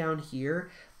stuff down here,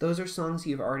 those are songs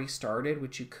you've already started,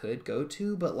 which you could go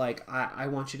to, but like I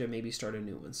want you to maybe start a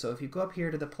new one. So if you go up here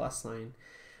to the plus sign,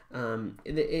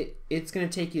 it's going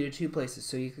to take you to two places.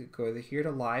 So you could go here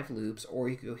to live loops, or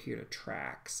you could go here to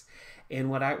tracks. And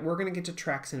we're going to get to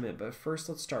tracks in a minute, but first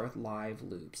let's start with live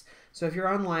loops. So if you're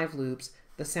on live loops,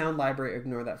 the sound library,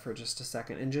 ignore that for just a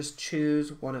second and just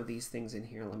choose one of these things in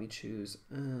here. Let me choose,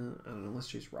 I don't know, let's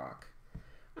choose rock.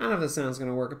 I don't know if this sound's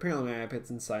going to work. Apparently my iPad's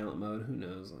in silent mode. Who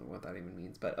knows what that even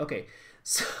means, but okay.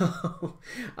 So,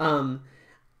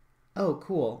 oh,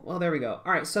 cool. Well, there we go.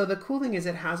 All right, so the cool thing is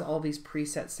it has all these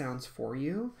preset sounds for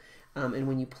you. And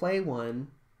when you play one,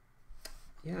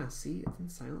 yeah, see, it's in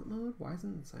silent mode. Why is it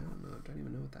in silent mode? I don't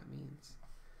even know what that means.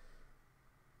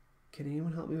 Can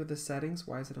anyone help me with the settings?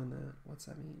 Why is it on that? What's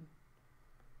that mean?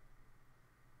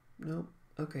 Nope.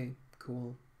 Okay,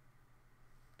 cool.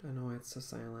 Don't know why it's so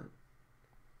silent.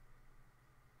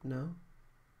 No?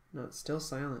 No, it's still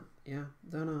silent. Yeah,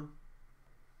 don't know.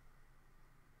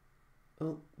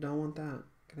 Oh, don't want that.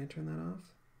 Can I turn that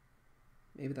off?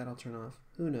 Maybe that'll turn off.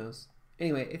 Who knows?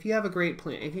 Anyway, if you have a great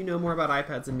plan, if you know more about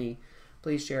iPads than me,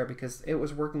 please share, because it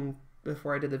was working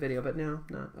before I did the video, but now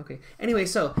not. Okay. Anyway,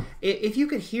 so if you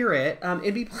could hear it,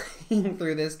 it'd be playing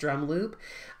through this drum loop.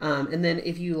 And then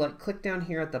if you like click down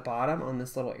here at the bottom on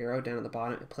this little arrow down at the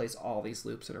bottom, it plays all these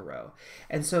loops in a row.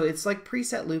 And so it's like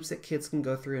preset loops that kids can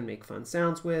go through and make fun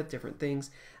sounds with, different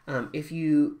things. If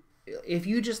you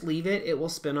just leave it, it will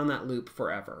spin on that loop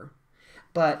forever.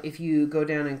 But if you go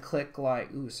down and click like,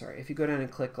 if you go down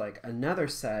and click like another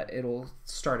set, it'll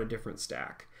start a different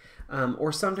stack.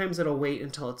 Or sometimes it'll wait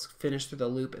until it's finished through the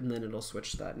loop and then it'll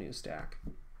switch to that new stack.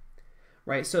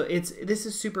 Right, so this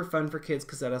is super fun for kids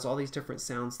because it has all these different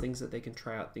sounds, things that they can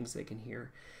try out, things they can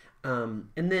hear. And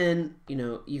then, you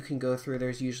know, you can go through,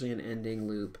 there's usually an ending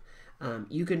loop.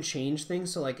 You can change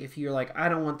things, so like if you're like, I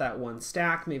don't want that one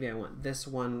stack, maybe I want this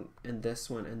one and this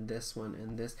one and this one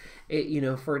and this. You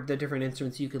know, for the different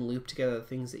instruments, you can loop together the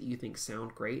things that you think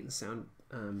sound great and sound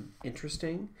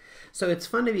interesting. So it's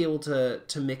fun to be able to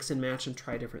mix and match and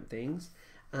try different things.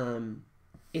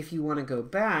 If you want to go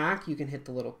back, you can hit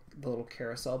the little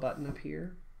carousel button up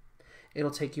here.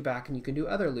 It'll take you back and you can do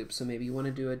other loops. So maybe you want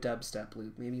to do a dubstep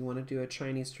loop. Maybe you want to do a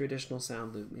Chinese traditional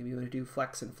sound loop. Maybe you want to do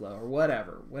flex and flow or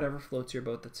whatever floats your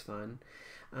boat that's fun.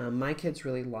 My kids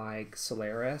really like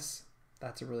Solaris.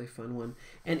 That's a really fun one.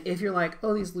 And if you're like,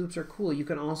 oh, these loops are cool, you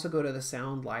can also go to the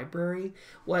sound library.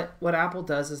 What Apple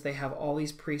does is they have all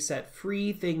these preset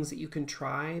free things that you can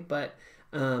try, but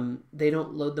they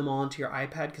don't load them all into your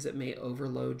iPad because it may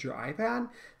overload your iPad.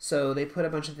 So they put a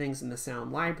bunch of things in the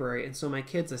sound library. And so my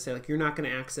kids, I say, like, you're not going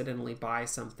to accidentally buy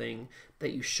something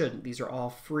that you shouldn't. These are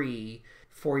all free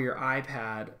for your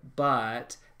iPad,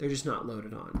 but they're just not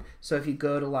loaded on. So if you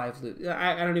go to live loop,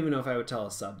 I don't even know if I would tell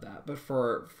a sub that, but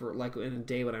for like in a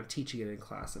day when I'm teaching it in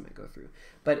class, I might go through.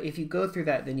 But if you go through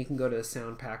that, then you can go to the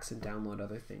sound packs and download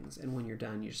other things. And when you're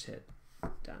done, you just hit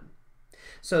done.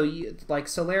 So like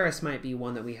Solaris might be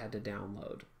one that we had to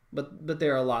download, but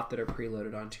there are a lot that are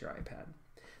preloaded onto your iPad.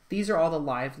 These are all the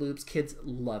live loops. Kids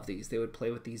love these. They would play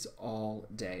with these all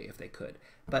day if they could.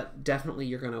 But definitely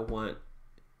you're going to want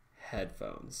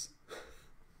headphones.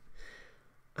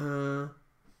 Laura,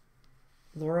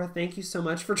 thank you so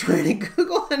much for trying to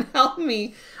Google and help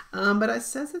me. But it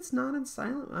says it's not in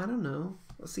silent. I don't know.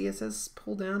 See, it says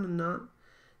pull down and not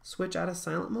switch out of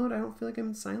silent mode. I don't feel like I'm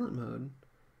in silent mode.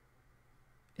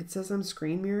 It says I'm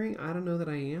screen mirroring. I don't know that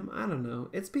I am. I don't know.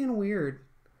 It's being weird.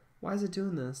 Why is it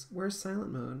doing this? Where's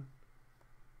silent mode?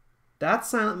 That's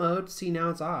silent mode. See, now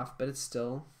it's off, but it's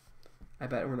still... I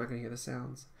bet we're not going to hear the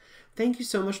sounds. Thank you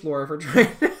so much, Laura, for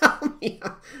trying to help me.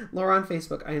 Laura on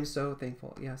Facebook, I am so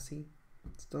thankful. Yeah, see?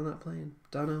 Still not playing.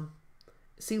 Don't know.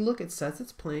 See, look, it says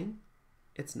it's playing.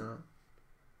 It's not.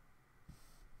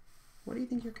 What do you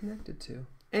think you're connected to?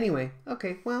 Anyway,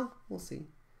 okay, well, we'll see.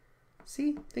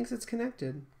 See? Thinks it's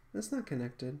connected. It's not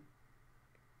connected.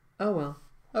 Oh, well.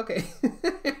 Okay.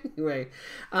 Anyway,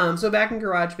 so back in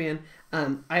GarageBand,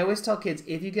 I always tell kids,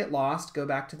 if you get lost, go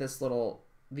back to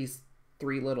these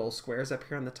three little squares up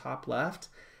here on the top left.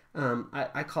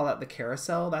 I call that the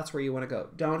carousel. That's where you want to go.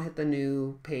 Don't hit the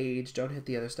new page. Don't hit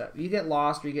the other stuff. You get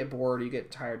lost or you get bored or you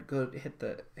get tired, go hit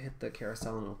the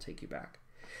carousel and it'll take you back.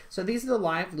 So these are the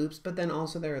live loops, but then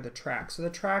also there are the tracks. So the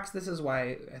tracks, this is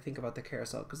why I think about the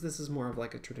carousel, because this is more of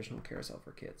like a traditional carousel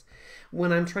for kids.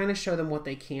 When I'm trying to show them what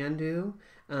they can do,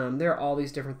 there are all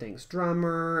these different things.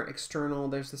 Drummer, external,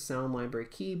 there's the sound library,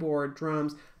 keyboard,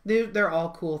 drums, They're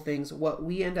all cool things. What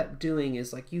we end up doing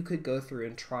is like you could go through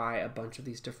and try a bunch of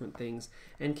these different things,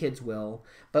 and kids will.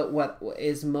 But what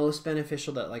is most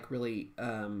beneficial that like really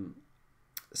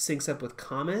syncs up with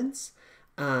comments,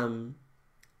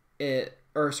 it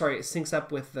syncs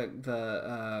up with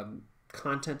the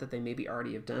content that they maybe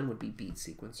already have done would be Beat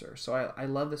Sequencer. So I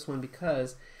love this one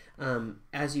because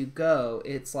as you go,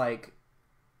 it's like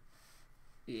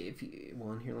if you,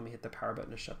 well, and here, let me hit the power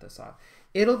button to shut this off.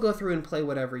 It'll go through and play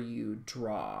whatever you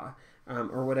draw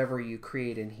or whatever you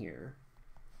create in here.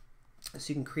 So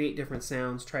you can create different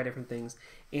sounds, try different things,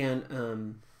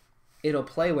 and it'll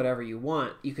play whatever you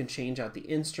want. You can change out the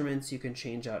instruments, you can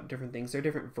change out different things. There are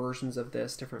different versions of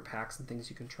this, different packs and things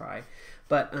you can try.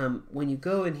 But when you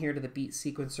go in here to the Beat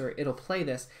Sequencer, it'll play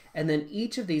this, and then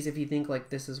each of these, if you think like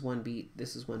this is one beat,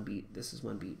 this is one beat, this is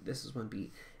one beat, this is one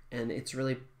beat, and it's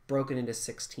really broken into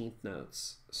 16th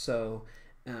notes. So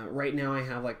right now I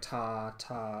have like ta,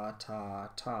 ta, ta,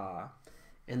 ta,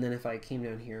 and then if I came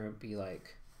down here, it would be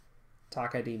like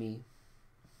Takadimi,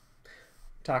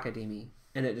 Takadimi,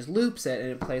 and it just loops it and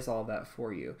it plays all of that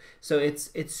for you. So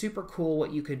it's super cool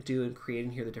what you could do in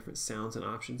creating here, the different sounds and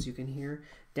options you can hear.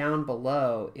 Down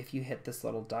below, if you hit this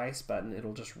little dice button,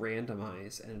 it'll just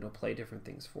randomize and it'll play different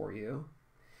things for you.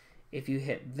 If you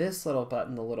hit this little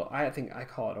button, the little, I think I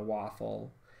call it a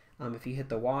waffle. If you hit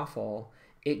the waffle,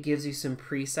 it gives you some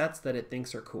presets that it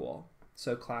thinks are cool.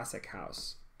 So classic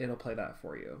house, it'll play that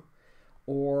for you.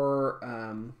 Or,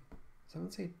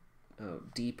 someone say, oh,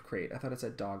 deep crate. I thought it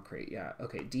said dog crate. Yeah,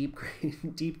 okay, deep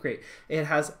crate, deep crate. It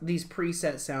has these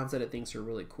preset sounds that it thinks are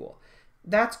really cool.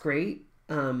 That's great,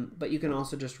 but you can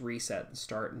also just reset and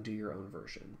start and do your own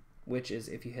version, which is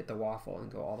if you hit the waffle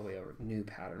and go all the way over, new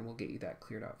pattern will get you that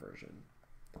cleared out version.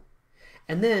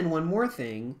 And then one more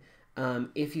thing,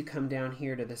 if you come down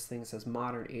here to this thing that says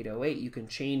Modern 808, you can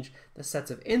change the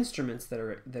sets of instruments that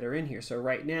are in here. So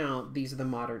right now, these are the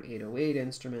Modern 808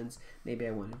 instruments. Maybe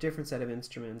I want a different set of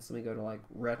instruments. Let me go to like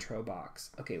Retro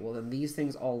Box. Okay, well then these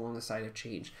things all along the side have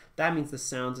changed. That means the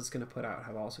sounds it's going to put out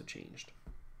have also changed.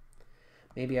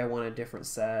 Maybe I want a different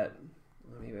set.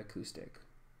 Maybe acoustic.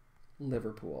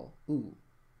 Liverpool. Ooh,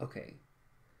 okay.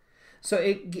 So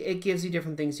it gives you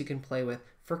different things you can play with.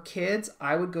 For kids,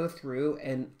 I would go through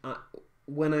and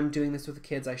when I'm doing this with the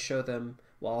kids, I show them,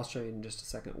 well, I'll show you in just a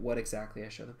second what exactly I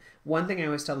show them. One thing I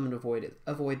always tell them to avoid is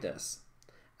avoid this.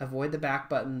 Avoid the back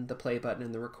button, the play button,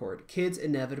 and the record. Kids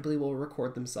inevitably will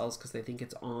record themselves because they think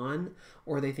it's on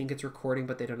or they think it's recording,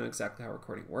 but they don't know exactly how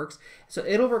recording works. So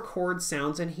it'll record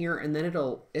sounds in here and then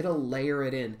it'll layer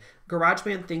it in.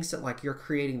 GarageBand thinks that like you're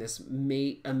creating this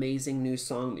amazing new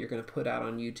song that you're going to put out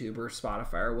on YouTube or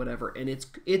Spotify or whatever, and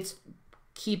it's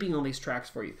keeping all these tracks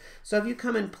for you. So if you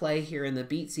come and play here in the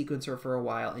Beat Sequencer for a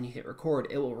while and you hit record,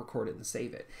 it will record it and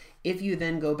save it. If you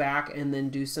then go back and then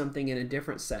do something in a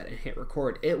different set and hit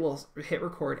record, it will hit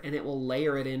record and it will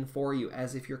layer it in for you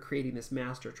as if you're creating this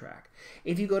master track.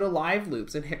 If you go to Live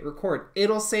Loops and hit record,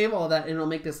 it'll save all that and it'll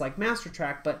make this like master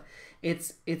track, but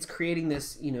it's creating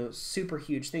this, you know, super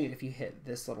huge thing. If you hit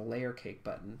this little layer cake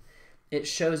button, it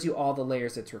shows you all the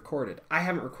layers it's recorded. I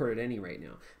haven't recorded any right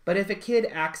now. But if a kid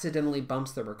accidentally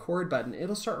bumps the record button,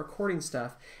 it'll start recording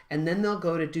stuff, and then they'll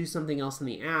go to do something else in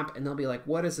the app, and they'll be like,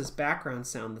 what is this background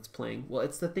sound that's playing? Well,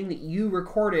 it's the thing that you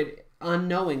recorded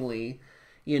unknowingly,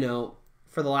 you know,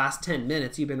 for the last 10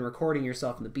 minutes. You've been recording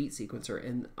yourself in the Beat Sequencer,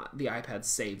 and the iPad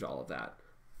saved all of that.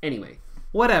 Anyway,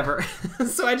 whatever.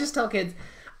 So I just tell kids,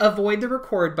 avoid the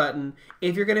record button.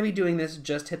 If you're going to be doing this,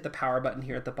 just hit the power button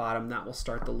here at the bottom. That will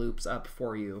start the loops up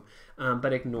for you,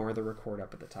 but ignore the record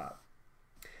up at the top.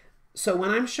 So when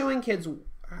I'm showing kids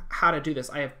how to do this,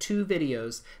 I have 2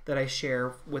 videos that I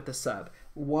share with the sub.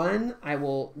 One, I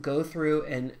will go through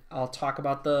and I'll talk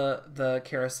about the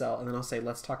carousel, and then I'll say,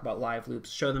 let's talk about live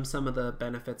loops, show them some of the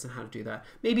benefits and how to do that.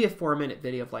 Maybe a 4-minute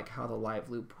video of like how the live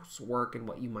loops work and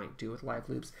what you might do with live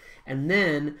loops. And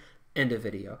then end of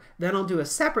video. Then I'll do a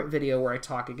separate video where I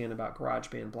talk again about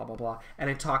GarageBand, blah, blah, blah, and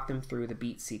I talk them through the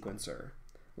Beat Sequencer,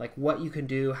 like what you can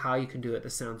do, how you can do it, the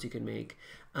sounds you can make,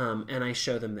 and I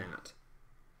show them that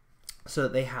so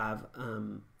that they have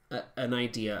an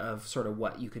idea of sort of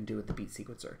what you can do with the Beat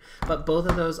Sequencer. But both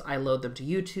of those, I load them to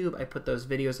YouTube. I put those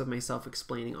videos of myself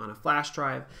explaining on a flash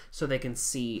drive so they can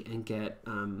see and get,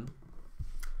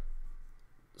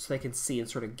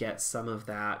 sort of get some of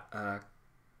that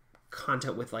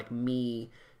content with like me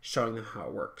showing them how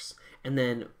it works. And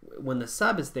then when the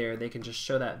sub is there, they can just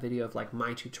show that video of like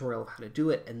my tutorial of how to do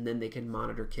it, and then they can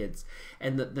monitor kids.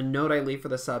 And the note I leave for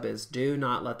the sub is, do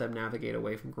not let them navigate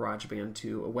away from GarageBand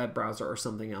to a web browser or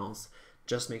something else.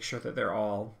 Just make sure that they're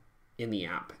all in the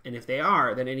app. And if they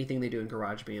are, then anything they do in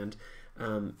GarageBand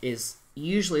is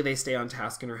usually they stay on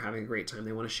task and are having a great time.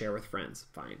 They want to share with friends,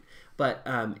 fine. But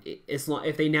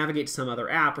if they navigate to some other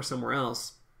app or somewhere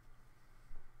else,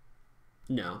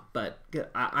 no. But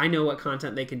I know what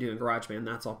content they can do in GarageBand.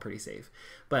 That's all pretty safe.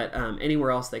 But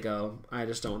anywhere else they go, I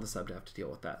just don't want the sub to have to deal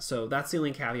with that. So that's the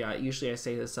only caveat. Usually I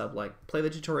say to the sub, like, play the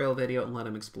tutorial video and let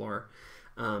them explore.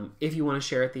 If you want to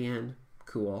share at the end,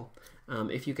 cool.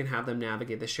 If you can have them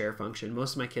navigate the share function.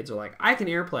 Most of my kids are like, I can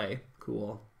AirPlay.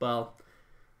 Cool. Well,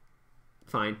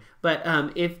 fine. But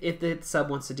if the sub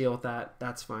wants to deal with that,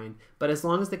 that's fine. But as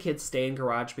long as the kids stay in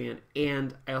GarageBand,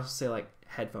 and I also say, like,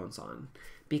 headphones on,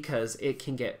 because it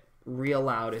can get real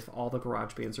loud if all the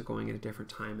GarageBands are going at a different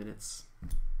time and it's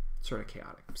sort of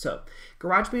chaotic. So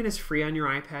GarageBand is free on your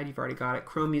iPad. You've already got it.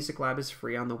 Chrome Music Lab is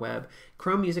free on the web.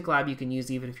 Chrome Music Lab you can use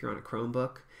even if you're on a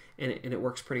Chromebook, and it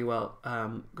works pretty well.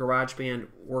 GarageBand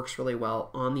works really well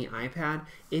on the iPad.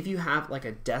 If you have like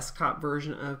a desktop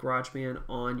version of GarageBand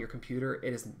on your computer,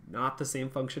 it is not the same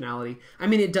functionality. I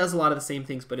mean, it does a lot of the same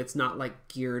things, but it's not like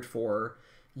geared for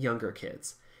younger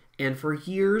kids. And for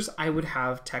years, I would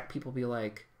have tech people be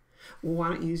like, well, why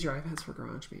don't you use your iPads for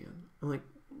GarageBand? I'm like,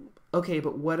 okay,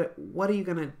 but what are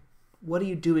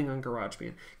you doing on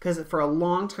GarageBand? Because for a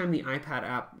long time, the iPad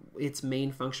app, its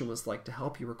main function was like to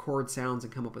help you record sounds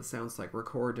and come up with sounds, like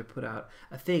record to put out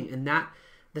a thing. And that,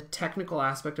 the technical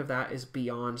aspect of that is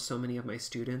beyond so many of my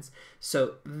students.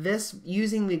 So this,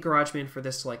 using the GarageBand for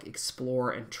this to like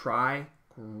explore and try,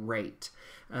 great.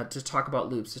 To talk about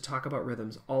loops, to talk about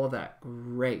rhythms, all of that,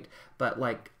 great. But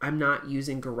like, I'm not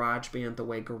using GarageBand the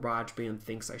way GarageBand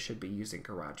thinks I should be using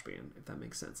GarageBand, if that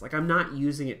makes sense. Like, I'm not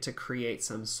using it to create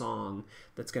some song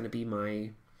that's going to be my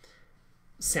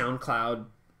SoundCloud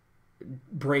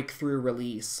breakthrough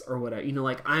release or whatever. You know,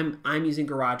 like I'm using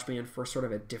GarageBand for sort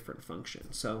of a different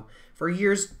function. So for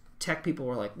years, tech people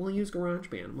were like, well, use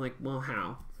GarageBand. I'm like, well,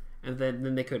 how? And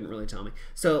then they couldn't really tell me.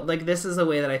 So like, this is a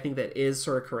way that I think that is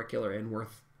sort of curricular and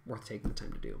worth taking the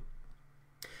time to do.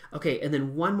 Okay, and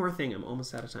then one more thing, I'm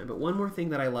almost out of time, but one more thing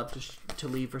that I love to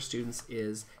leave for students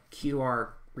is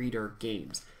QR reader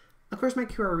games. Of course, my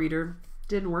QR reader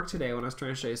didn't work today when I was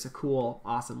trying to show you. So cool,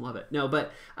 awesome, love it. No,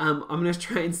 but I'm going to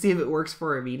try and see if it works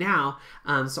for me now.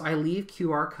 So I leave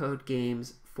QR code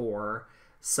games for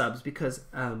subs because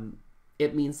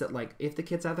it means that, like, if the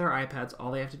kids have their iPads, all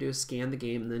they have to do is scan the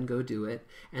game and then go do it,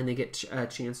 and they get a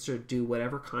chance to do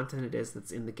whatever content it is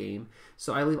that's in the game.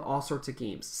 So I leave all sorts of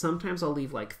games. Sometimes I'll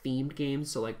leave like themed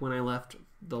games. So like when I left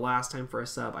the last time for a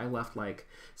sub, I left like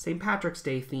St. Patrick's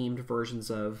Day themed versions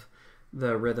of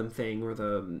the rhythm thing or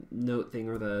the note thing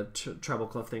or the treble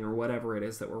clef thing or whatever it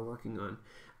is that we're working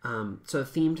on. So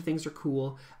themed things are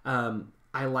cool.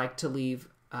 I like to leave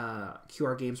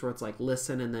QR games where it's like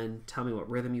listen and then tell me what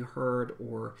rhythm you heard,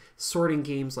 or sorting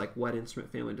games like what instrument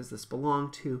family does this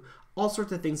belong to, all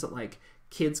sorts of things that like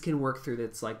kids can work through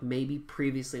that's like maybe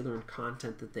previously learned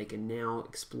content that they can now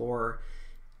explore,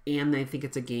 and they think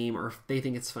it's a game or they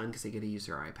think it's fun because they get to use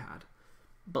their iPad.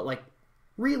 But like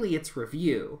really it's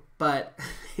review, but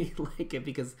they like it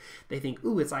because they think,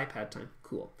 ooh, it's iPad time.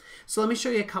 Cool. So let me show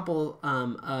you a couple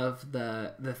of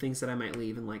the things that I might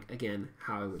leave and like, again,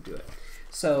 how I would do it.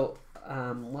 So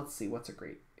let's see, what's a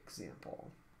great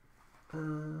example?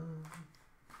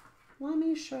 Let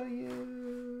me show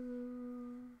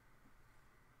you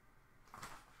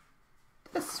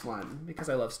this one because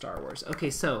I love Star Wars. Okay,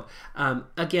 so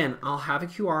again, I'll have a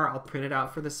QR, I'll print it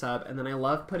out for the sub, and then I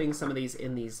love putting some of these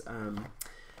in these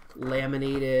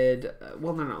laminated,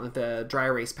 well, no, the dry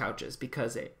erase pouches,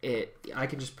 because I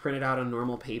can just print it out on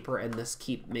normal paper, and this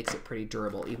makes it pretty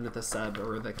durable, even if the sub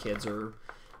or the kids are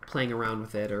playing around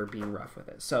with it or being rough with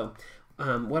it. So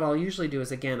what I'll usually do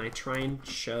is, again, I try and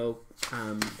show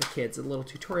the kids a little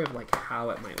tutorial of like how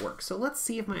it might work. So let's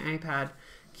see if my iPad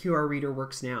QR reader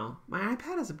works now. My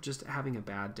iPad is just having a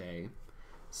bad day,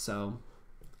 so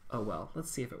oh well.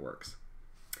 Let's see if it works.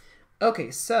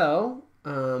 Okay, so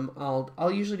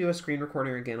I'll usually do a screen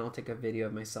recording again. I'll take a video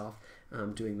of myself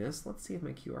doing this. Let's see if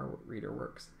my QR reader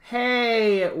works.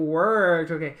 Hey, it worked.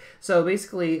 Okay, so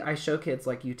basically I show kids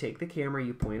like you take the camera,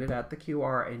 you point it at the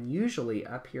QR, and usually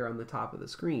up here on the top of the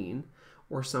screen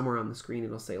or somewhere on the screen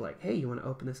it'll say like, hey, you want to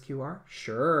open this QR?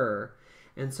 Sure.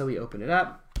 And so we open it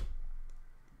up.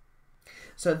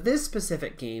 So this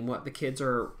specific game, what the kids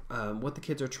are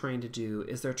trying to do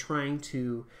is they're trying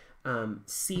to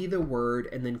see the word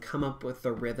and then come up with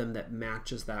the rhythm that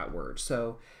matches that word.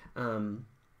 So,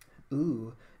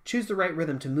 choose the right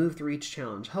rhythm to move through each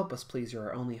challenge. Help us, please. You're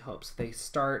our only hope. So they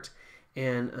start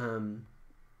and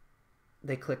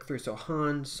they click through. So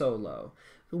Han Solo,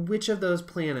 Which of those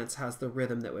planets has the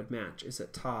rhythm that would match? Is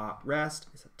it ta, rest?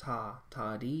 Is it ta,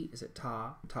 ta, di? Is it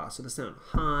ta, ta? So the sound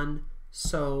Han,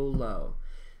 Solo.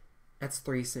 That's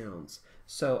 3 sounds.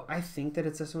 So I think that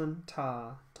it's this one,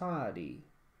 ta, ta, di.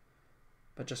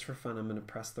 But just for fun, I'm going to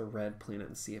press the red planet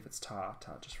and see if it's ta,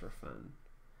 ta, just for fun.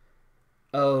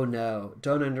 Oh no,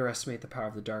 don't underestimate the power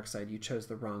of the dark side. You chose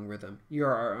the wrong rhythm.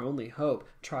 You're our only hope.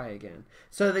 Try again.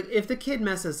 So if the kid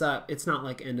messes up, it's not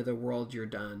like end of the world, you're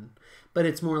done. But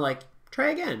it's more like,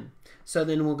 try again. So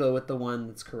then we'll go with the one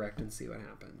that's correct and see what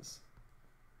happens.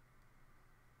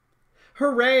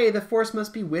 Hooray, the force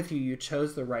must be with you. You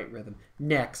chose the right rhythm.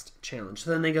 Next challenge.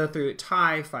 So then they go through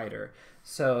TIE Fighter.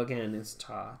 So again, it's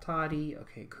ta, ta-di.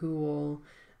 Okay, cool.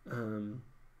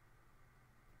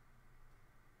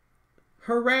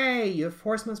 Hooray! Your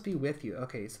force must be with you.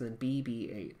 Okay, so then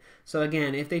BB-8. So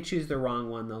again, if they choose the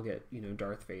wrong one, they'll get,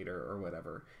 Darth Vader or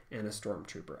whatever, and a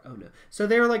stormtrooper. Oh no. So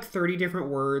there are like 30 different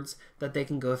words that they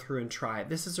can go through and try.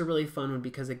 This is a really fun one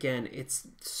because again, it's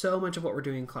so much of what we're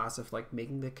doing in class of like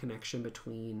making the connection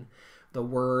between the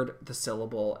word, the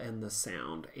syllable, and the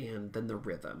sound, and then the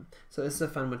rhythm. So this is a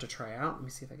fun one to try out. Let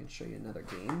me see if I can show you another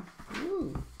game.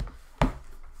 Ooh.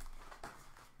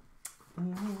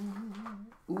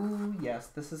 Ooh, yes,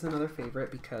 this is another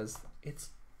favorite because it's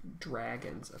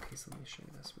dragons. Okay, so let me show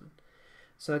you this one.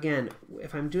 So again,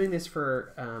 if I'm doing this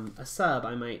for a sub,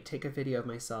 I might take a video of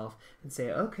myself and say,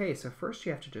 okay, so first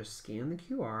you have to just scan the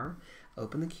QR,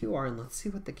 open the QR, and let's see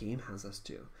what the game has us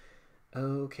do.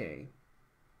 Okay.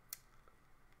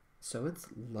 So it's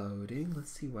loading.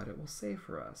 Let's see what it will say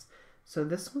for us. So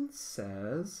this one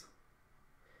says,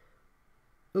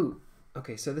 ooh,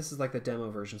 okay, so this is like the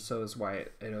demo version, so is why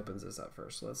it opens this up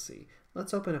first. So let's see.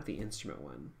 Let's open up the instrument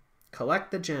one.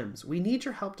 Collect the gems. We need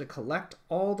your help to collect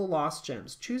all the lost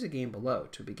gems. Choose a game below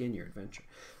to begin your adventure.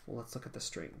 Well, let's look at the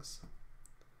strings.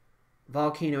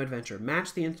 Volcano Adventure.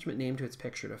 Match the instrument name to its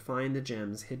picture to find the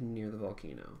gems hidden near the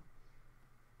volcano.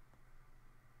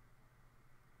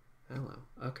 Hello.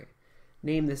 Okay.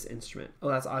 Name this instrument. Oh,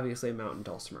 that's obviously a mountain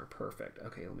dulcimer. Perfect.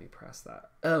 Okay, let me press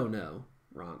that. Oh, no.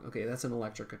 Wrong. Okay, that's an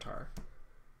electric guitar.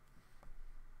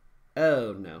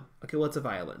 Oh, no. Okay, well, it's a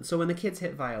violin. So when the kids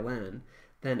hit violin,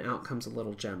 then out comes a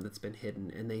little gem that's been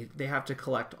hidden, and they have to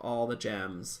collect all the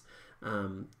gems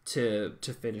to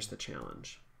finish the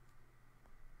challenge.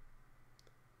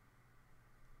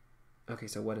 Okay,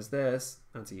 so what is this?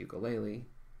 That's a ukulele.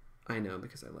 I know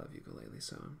because I love ukulele,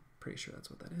 so I'm pretty sure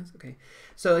that's what that is. Okay,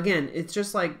 so again, it's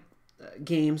just like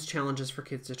games, challenges for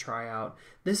kids to try out.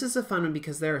 This is a fun one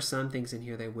because there are some things in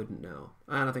here they wouldn't know.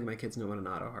 I don't think my kids know what an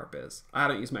auto harp is. I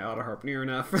don't use my auto harp near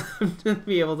enough for them to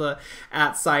be able to,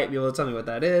 at sight, be able to tell me what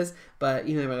that is. But,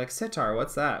 they're like, sitar,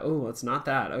 what's that? Oh, it's not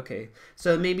that. Okay.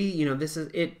 So maybe, this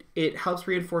is, it helps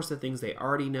reinforce the things they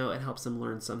already know. It helps them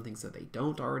learn some things that they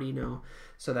don't already know.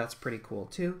 So that's pretty cool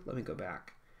too. Let me go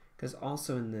back. Because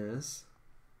also in this,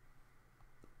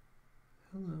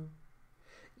 hello.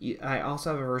 I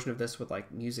also have a version of this with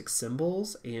like music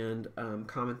symbols and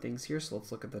common things here. So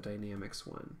let's look at the dynamics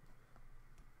one.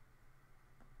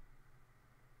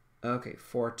 Okay,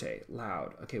 forte,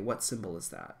 loud. Okay, what symbol is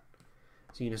that?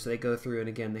 So, so they go through and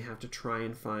again, they have to try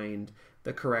and find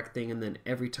the correct thing. And then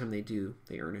every time they do,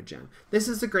 they earn a gem. This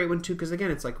is a great one too, because again,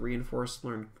 it's like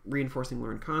reinforcing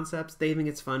learned concepts. They think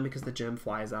it's fun because the gem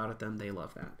flies out at them. They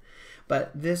love that.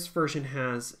 But this version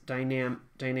has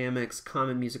dynamics,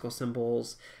 common musical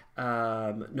symbols,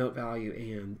 note value,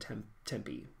 and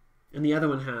tempi. And the other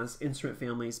one has instrument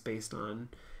families based on,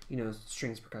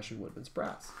 strings, percussion, woodwinds,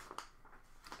 brass.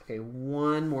 Okay,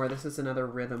 one more. This is another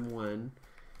rhythm one.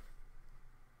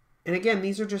 And again,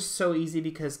 these are just so easy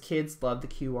because kids love the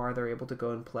QR. They're able to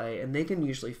go and play, and they can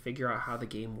usually figure out how the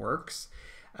game works.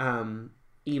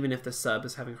 Even if the sub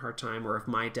is having a hard time, or if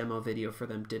my demo video for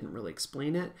them didn't really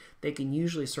explain it, they can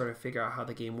usually sort of figure out how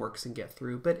the game works and get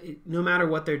through. But no matter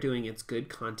what they're doing, it's good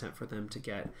content for them to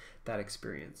get that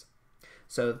experience.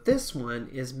 So this one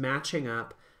is matching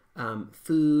up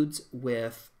foods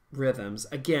with rhythms.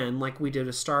 Again, like we did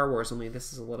with Star Wars, only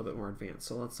this is a little bit more advanced.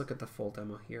 So let's look at the full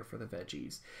demo here for the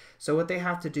veggies. So what they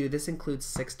have to do, this includes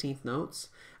 16th notes.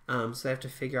 So they have to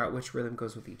figure out which rhythm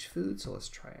goes with each food. So let's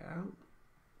try it out.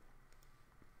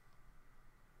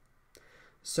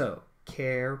 So,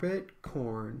 carrot,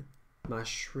 corn,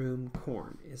 mushroom,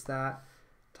 corn. Is that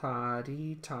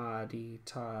ta-dee, ta-dee,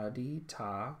 ta-dee,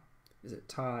 ta? Is it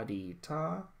ta-dee,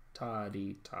 ta,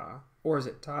 ta-dee, ta? Or is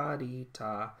it ta-dee,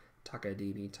 ta,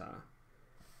 taka-dee-dee, ta?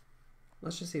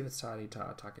 Let's just see if it's ta-dee,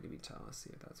 ta, taka-dee-dee, ta. Let's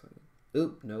see if that's what it is.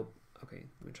 Oop, nope. Okay,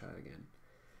 let me try it again.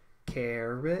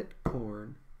 Carrot,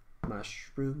 corn,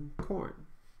 mushroom, corn.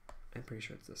 I'm pretty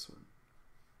sure it's this one.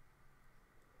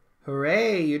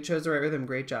 Hooray! You chose the right rhythm.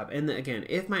 Great job. And again,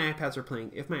 if my iPad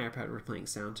were playing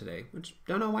sound today, which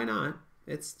don't know why not,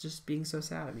 it's just being so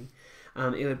sad at me.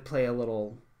 It would play a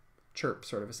little chirp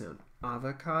sort of a sound.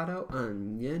 Avocado,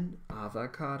 onion,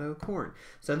 avocado, corn.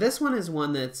 So this one is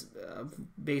one that's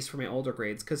based for my older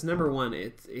grades because number one,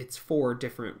 it's 4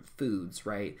 different foods,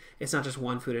 right? It's not just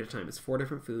one food at a time. It's 4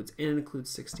 different foods and it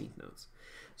includes 16th notes.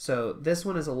 So this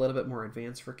one is a little bit more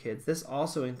advanced for kids. This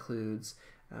also includes,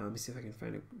 let me see if I can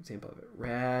find an example of it.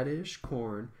 Radish,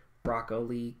 corn,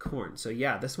 broccoli, corn. So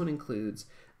yeah, this one includes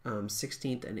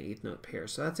 16th and 8th note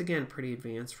pairs. So that's, again, pretty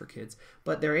advanced for kids.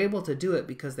 But they're able to do it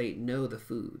because they know the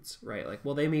foods, right? Like,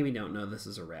 well, they maybe don't know this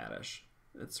is a radish.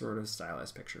 It's sort of a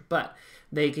stylized picture. But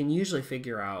they can usually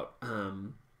figure out,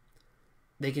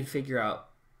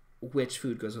 which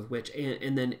food goes with which.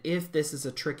 And then if this is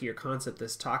a trickier concept,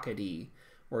 this takadi,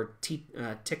 or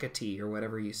tikati, or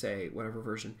whatever you say, whatever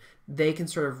version, they can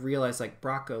sort of realize like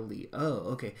broccoli, oh,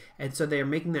 okay. And so they're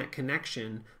making that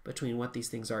connection between what these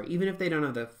things are. Even if they don't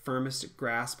have the firmest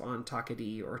grasp on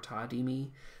takadi or taadimi,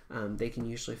 they can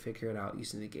usually figure it out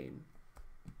using the game.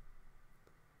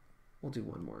 We'll do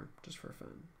one more just for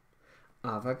fun.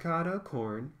 Avocado,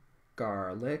 corn,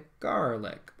 garlic,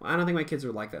 garlic. Well, I don't think my kids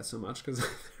would like that so much because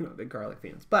they're not big garlic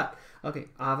fans. But, okay,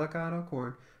 avocado,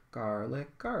 corn,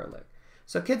 garlic, garlic.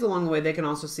 So kids along the way, they can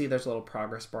also see there's a little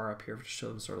progress bar up here to show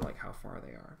them sort of like how far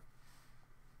they are.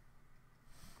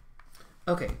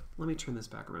 Okay, let me turn this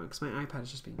back around because my iPad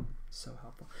is just being so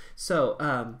helpful. So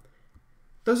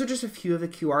those are just a few of the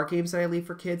QR games that I leave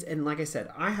for kids. And like I said,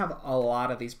 I have a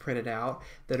lot of these printed out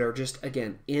that are just,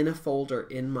 again, in a folder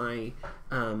in my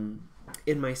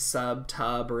sub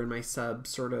tub or in my sub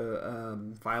sort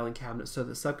of filing cabinet, so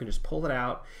the sub can just pull it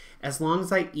out. As long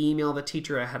as I email the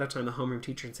teacher ahead of time, the homeroom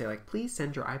teacher, and say like, please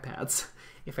send your iPads.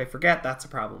 If I forget, that's a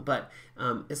problem. But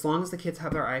as long as the kids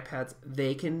have their iPads,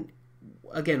 they can,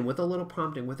 again, with a little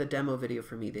prompting, with a demo video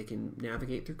for me, they can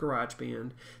navigate through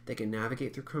GarageBand, they can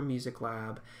navigate through Chrome Music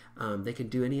Lab, they can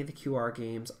do any of the QR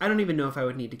games. I don't even know if I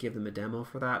would need to give them a demo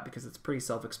for that because it's pretty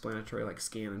self-explanatory, like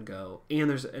scan and go, and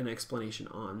there's an explanation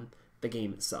on the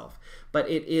game itself. But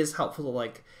it is helpful to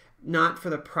like, not for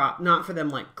them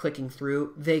like clicking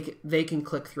through. They can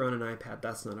click through on an iPad.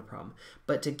 That's not a problem.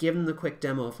 But to give them the quick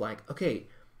demo of like, okay,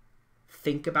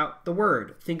 think about the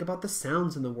word, think about the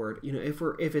sounds in the word. You know,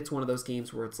 if it's one of those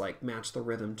games where it's like match the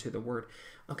rhythm to the word.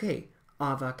 Okay,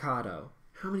 avocado.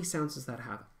 How many sounds does that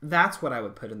have? That's what I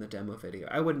would put in the demo video.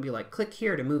 I wouldn't be like, click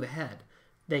here to move ahead.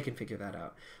 They can figure that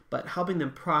out. But helping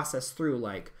them process through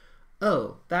like,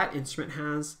 oh, that instrument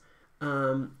has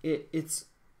it's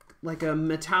like a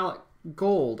metallic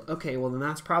gold. Okay, well then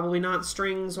that's probably not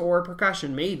strings or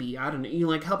percussion. Maybe, I don't know. You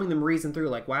like helping them reason through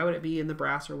like, why would it be in the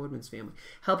brass or woodwinds family?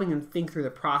 Helping them think through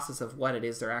the process of what it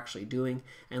is they're actually doing,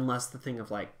 and less the thing of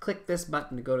like, click this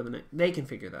button to go to the next. They can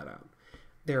figure that out.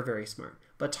 They're very smart.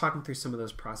 But talking through some of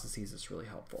those processes is really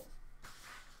helpful.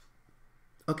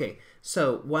 Okay,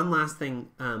 so one last thing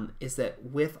is that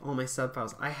with all my sub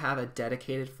files, I have a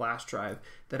dedicated flash drive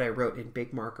that I wrote in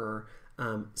big marker,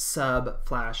 sub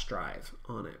flash drive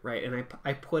on it, right? And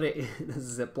I put it in a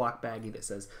Ziploc baggie that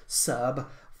says sub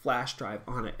flash drive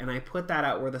on it, and I put that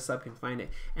out where the sub can find it.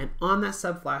 And on that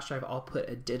sub flash drive, I'll put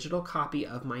a digital copy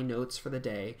of my notes for the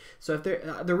day. So if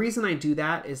the reason I do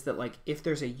that is that like if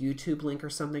there's a YouTube link or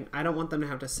something, I don't want them to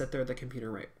have to sit there at the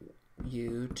computer, right?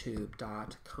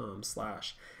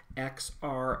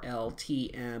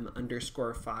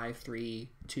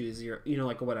 youtube.com/xrltm_5320, you know,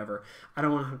 like whatever. I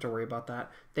don't want to have to worry about that.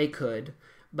 They could,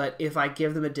 but if I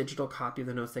give them a digital copy of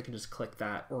the notes, they can just click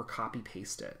that or copy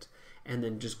paste it and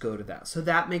then just go to that. So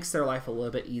that makes their life a little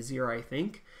bit easier, I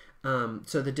think.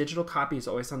 So the digital copy is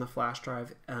always on the flash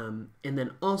drive. And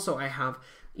then also I have,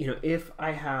 you know, if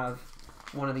I have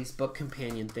one of these book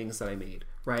companion things that I made,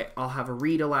 right? I'll have a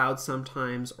read aloud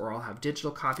sometimes, or I'll have digital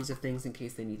copies of things in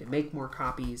case they need to make more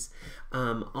copies.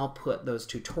 I'll put those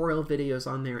tutorial videos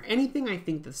on there. Anything I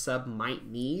think the sub might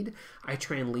need, I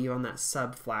try and leave on that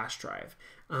sub flash drive.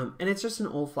 And it's just an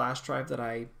old flash drive that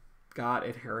I got,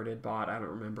 inherited, bought, I don't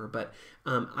remember. But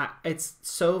it's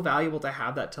so valuable to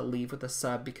have that to leave with a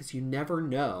sub because you never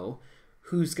know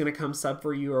who's going to come sub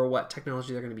for you or what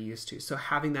technology they're going to be used to. So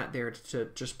having that there to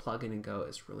just plug in and go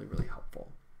is really, really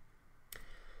helpful.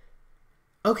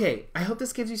 Okay, I hope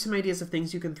this gives you some ideas of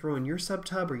things you can throw in your sub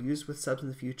tub or use with subs in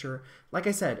the future. Like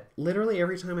I said, literally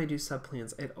every time I do sub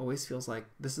plans, it always feels like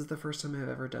this is the first time I've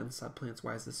ever done sub plans.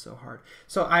 Why is this so hard?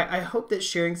 So I hope that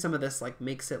sharing some of this like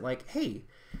makes it like, hey,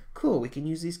 cool, we can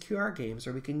use these QR games,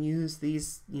 or we can use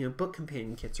these, you know, book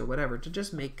companion kits or whatever to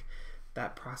just make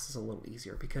that process a little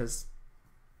easier, because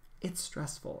it's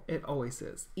stressful. It always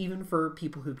is. Even for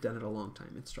people who've done it a long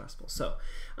time, it's stressful. So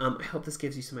I hope this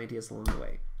gives you some ideas along the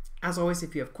way. As always,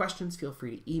 if you have questions, feel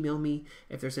free to email me.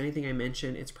 If there's anything I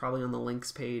mention, it's probably on the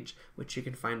links page, which you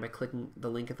can find by clicking the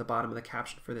link at the bottom of the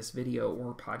caption for this video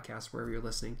or podcast, wherever you're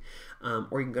listening.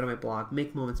 Or you can go to my blog,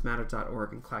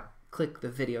 makemomentsmatter.org, and click the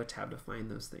video tab to find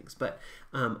those things. But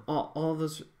all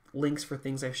those links for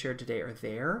things I've shared today are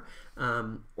there.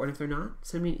 Or if they're not,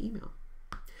 send me an email.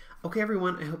 Okay,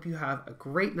 everyone, I hope you have a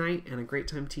great night and a great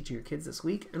time teaching your kids this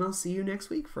week, and I'll see you next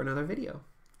week for another video.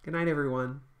 Good night,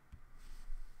 everyone.